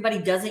using. If everybody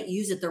doesn't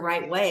use it the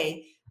right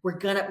way,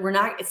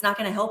 it's not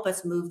going to help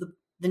us move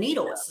the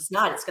needle. It's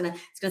going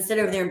to sit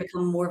over there and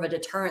become more of a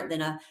deterrent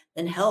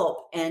than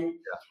help. And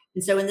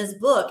so in this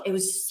book, it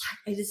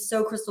is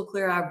so crystal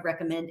clear. I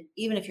recommend,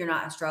 even if you're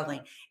not struggling,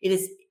 it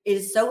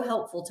is so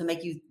helpful to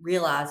make you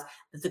realize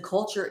that the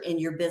culture in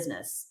your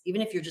business,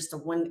 even if you're just a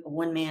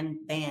one man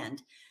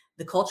band,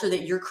 the culture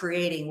that you're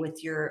creating with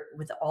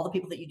all the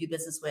people that you do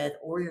business with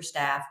or your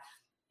staff,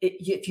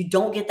 if you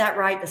don't get that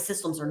right, the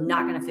systems are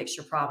not going to fix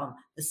your problem.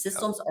 The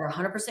systems are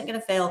 100% going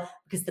to fail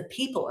because the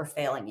people are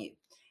failing you.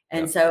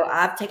 And so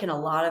I've taken a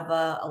lot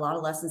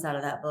of lessons out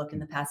of that book in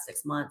the past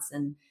 6 months.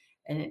 And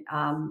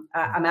I'm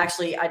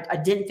actually, I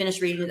didn't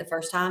finish reading it the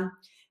first time,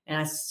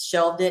 and I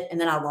shelved it,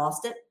 and then I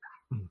lost it.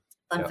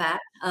 Fun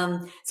fact.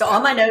 So all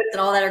my notes and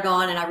all that are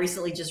gone, and I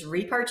recently just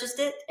repurchased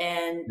it,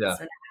 and so now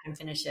I can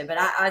finish it. But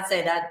I'd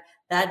say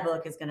that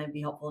book is going to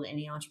be helpful to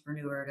any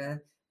entrepreneur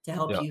to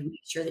help you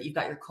make sure that you've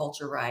got your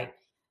culture right.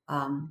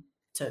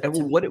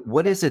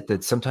 What is it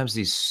that sometimes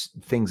these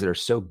things that are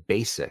so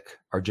basic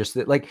are just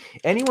that, like,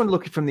 anyone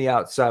looking from the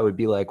outside would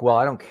be like, well,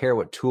 I don't care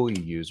what tool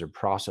you use or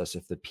process.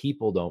 If the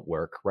people don't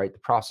work, right, the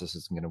process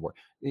isn't going to work.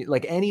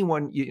 Like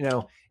anyone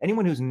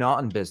who's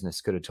not in business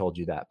could have told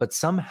you that, but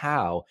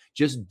somehow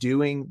just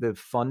doing the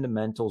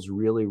fundamentals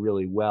really,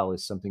 really well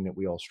is something that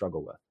we all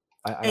struggle with.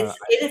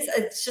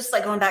 It's just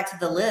like going back to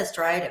the list,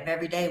 right? Of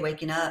every day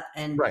waking up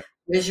and what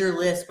is your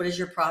list? What is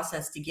your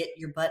process to get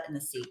your butt in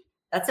the seat?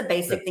 That's a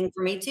basic thing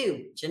for me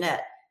too.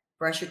 Jeanette,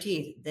 brush your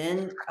teeth,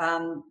 then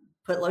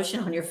put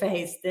lotion on your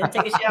face, then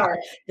take a shower,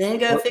 then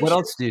go fix. What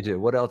else do you do?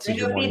 What else is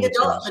your morning routine?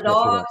 The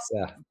dogs,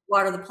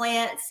 water the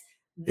plants,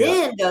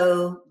 then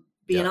go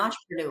be an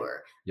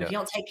entrepreneur. If you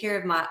don't take care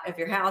of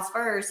your house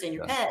first and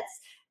your pets,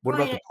 what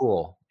about the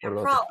pool? What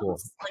about the pool?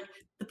 Like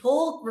the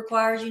pool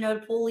requires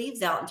to pull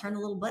leaves out and turn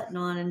the little button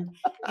on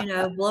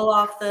and blow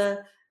off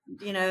the.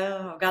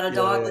 I've got a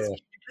dog that's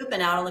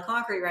pooping out on the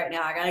concrete right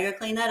now. I got to go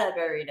clean that up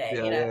every day.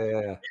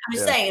 I'm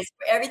just saying,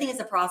 everything is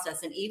a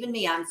process. And even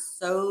me,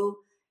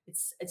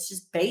 it's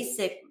just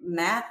basic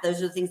math.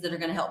 Those are the things that are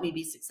going to help me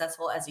be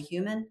successful as a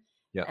human,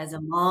 as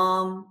a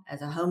mom,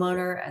 as a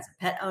homeowner, as a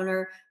pet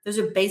owner. Those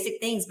are basic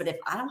things. But if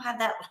I don't have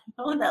that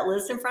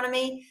list in front of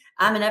me,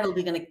 I'm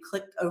inevitably going to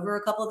click over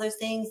a couple of those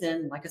things.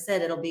 And like I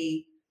said, it'll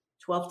be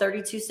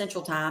 12:32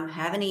 Central Time.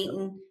 Haven't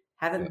eaten,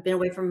 haven't been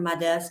away from my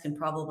desk in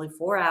probably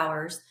 4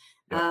 hours.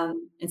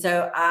 And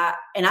so I've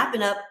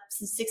been up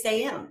since 6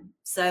 a.m.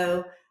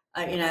 So,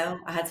 I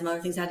had some other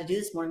things I had to do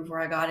this morning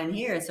before I got in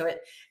here. And so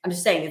I'm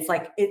just saying, it's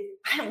like,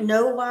 I don't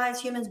know why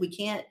as humans, we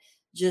can't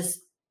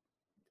just,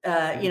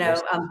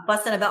 I'm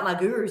fussing about my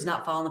gurus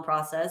not following the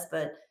process,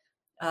 but,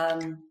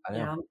 I'm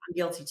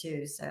guilty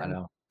too. So I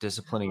know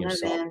disciplining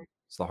yourself.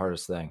 It's the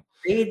hardest thing.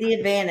 Read The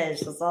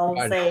Advantage. That's all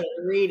I'm I saying.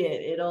 Read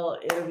it. It'll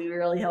be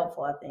really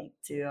helpful, I think,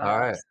 to All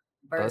right.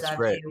 bird's That's eye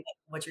great. view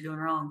what you're doing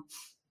wrong.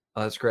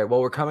 That's great.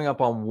 Well, we're coming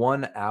up on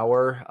 1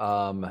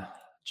 hour.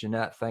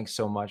 Jeanette, thanks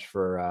so much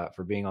for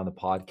being on the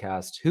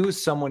podcast. Who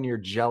is someone you're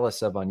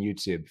jealous of on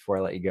YouTube before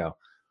I let you go?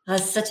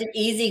 That's such an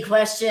easy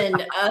question.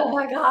 Oh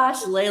my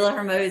gosh, Layla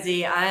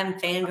Hermosi. I'm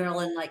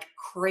fangirling like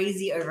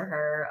crazy over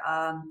her.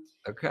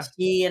 Okay.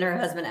 She and her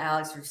husband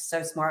Alex are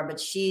so smart, but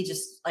she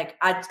just like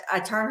I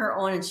turn her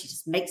on and she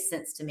just makes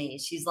sense to me.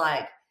 She's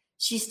like,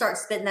 she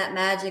starts spitting that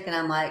magic, and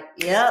I'm like,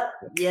 yep.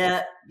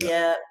 I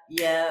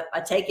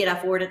take it, I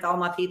forward it to all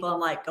my people. I'm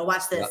like, go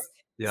watch this.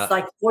 Yeah. It's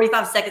like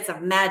 45 seconds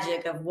of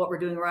magic of what we're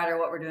doing right or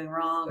what we're doing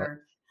wrong.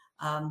 Or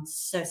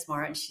so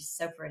smart, and she's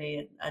so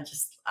pretty.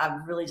 I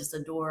really just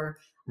adore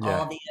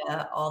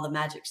all the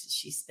magic that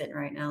she's spitting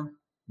right now.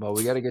 Well,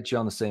 we got to get you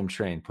on the same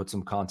train. Put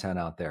some content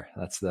out there.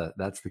 That's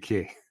the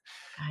key.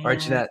 All right,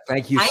 Jeanette,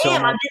 thank you so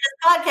much. I'm doing this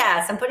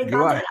podcast. I'm putting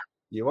content out.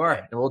 You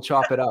are. And we'll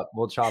chop it up.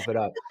 All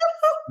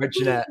right,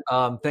 Jeanette,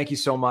 thank you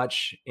so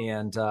much.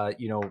 And,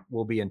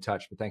 we'll be in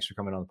touch. But thanks for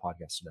coming on the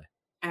podcast today.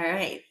 All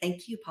right.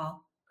 Thank you,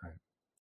 Paul.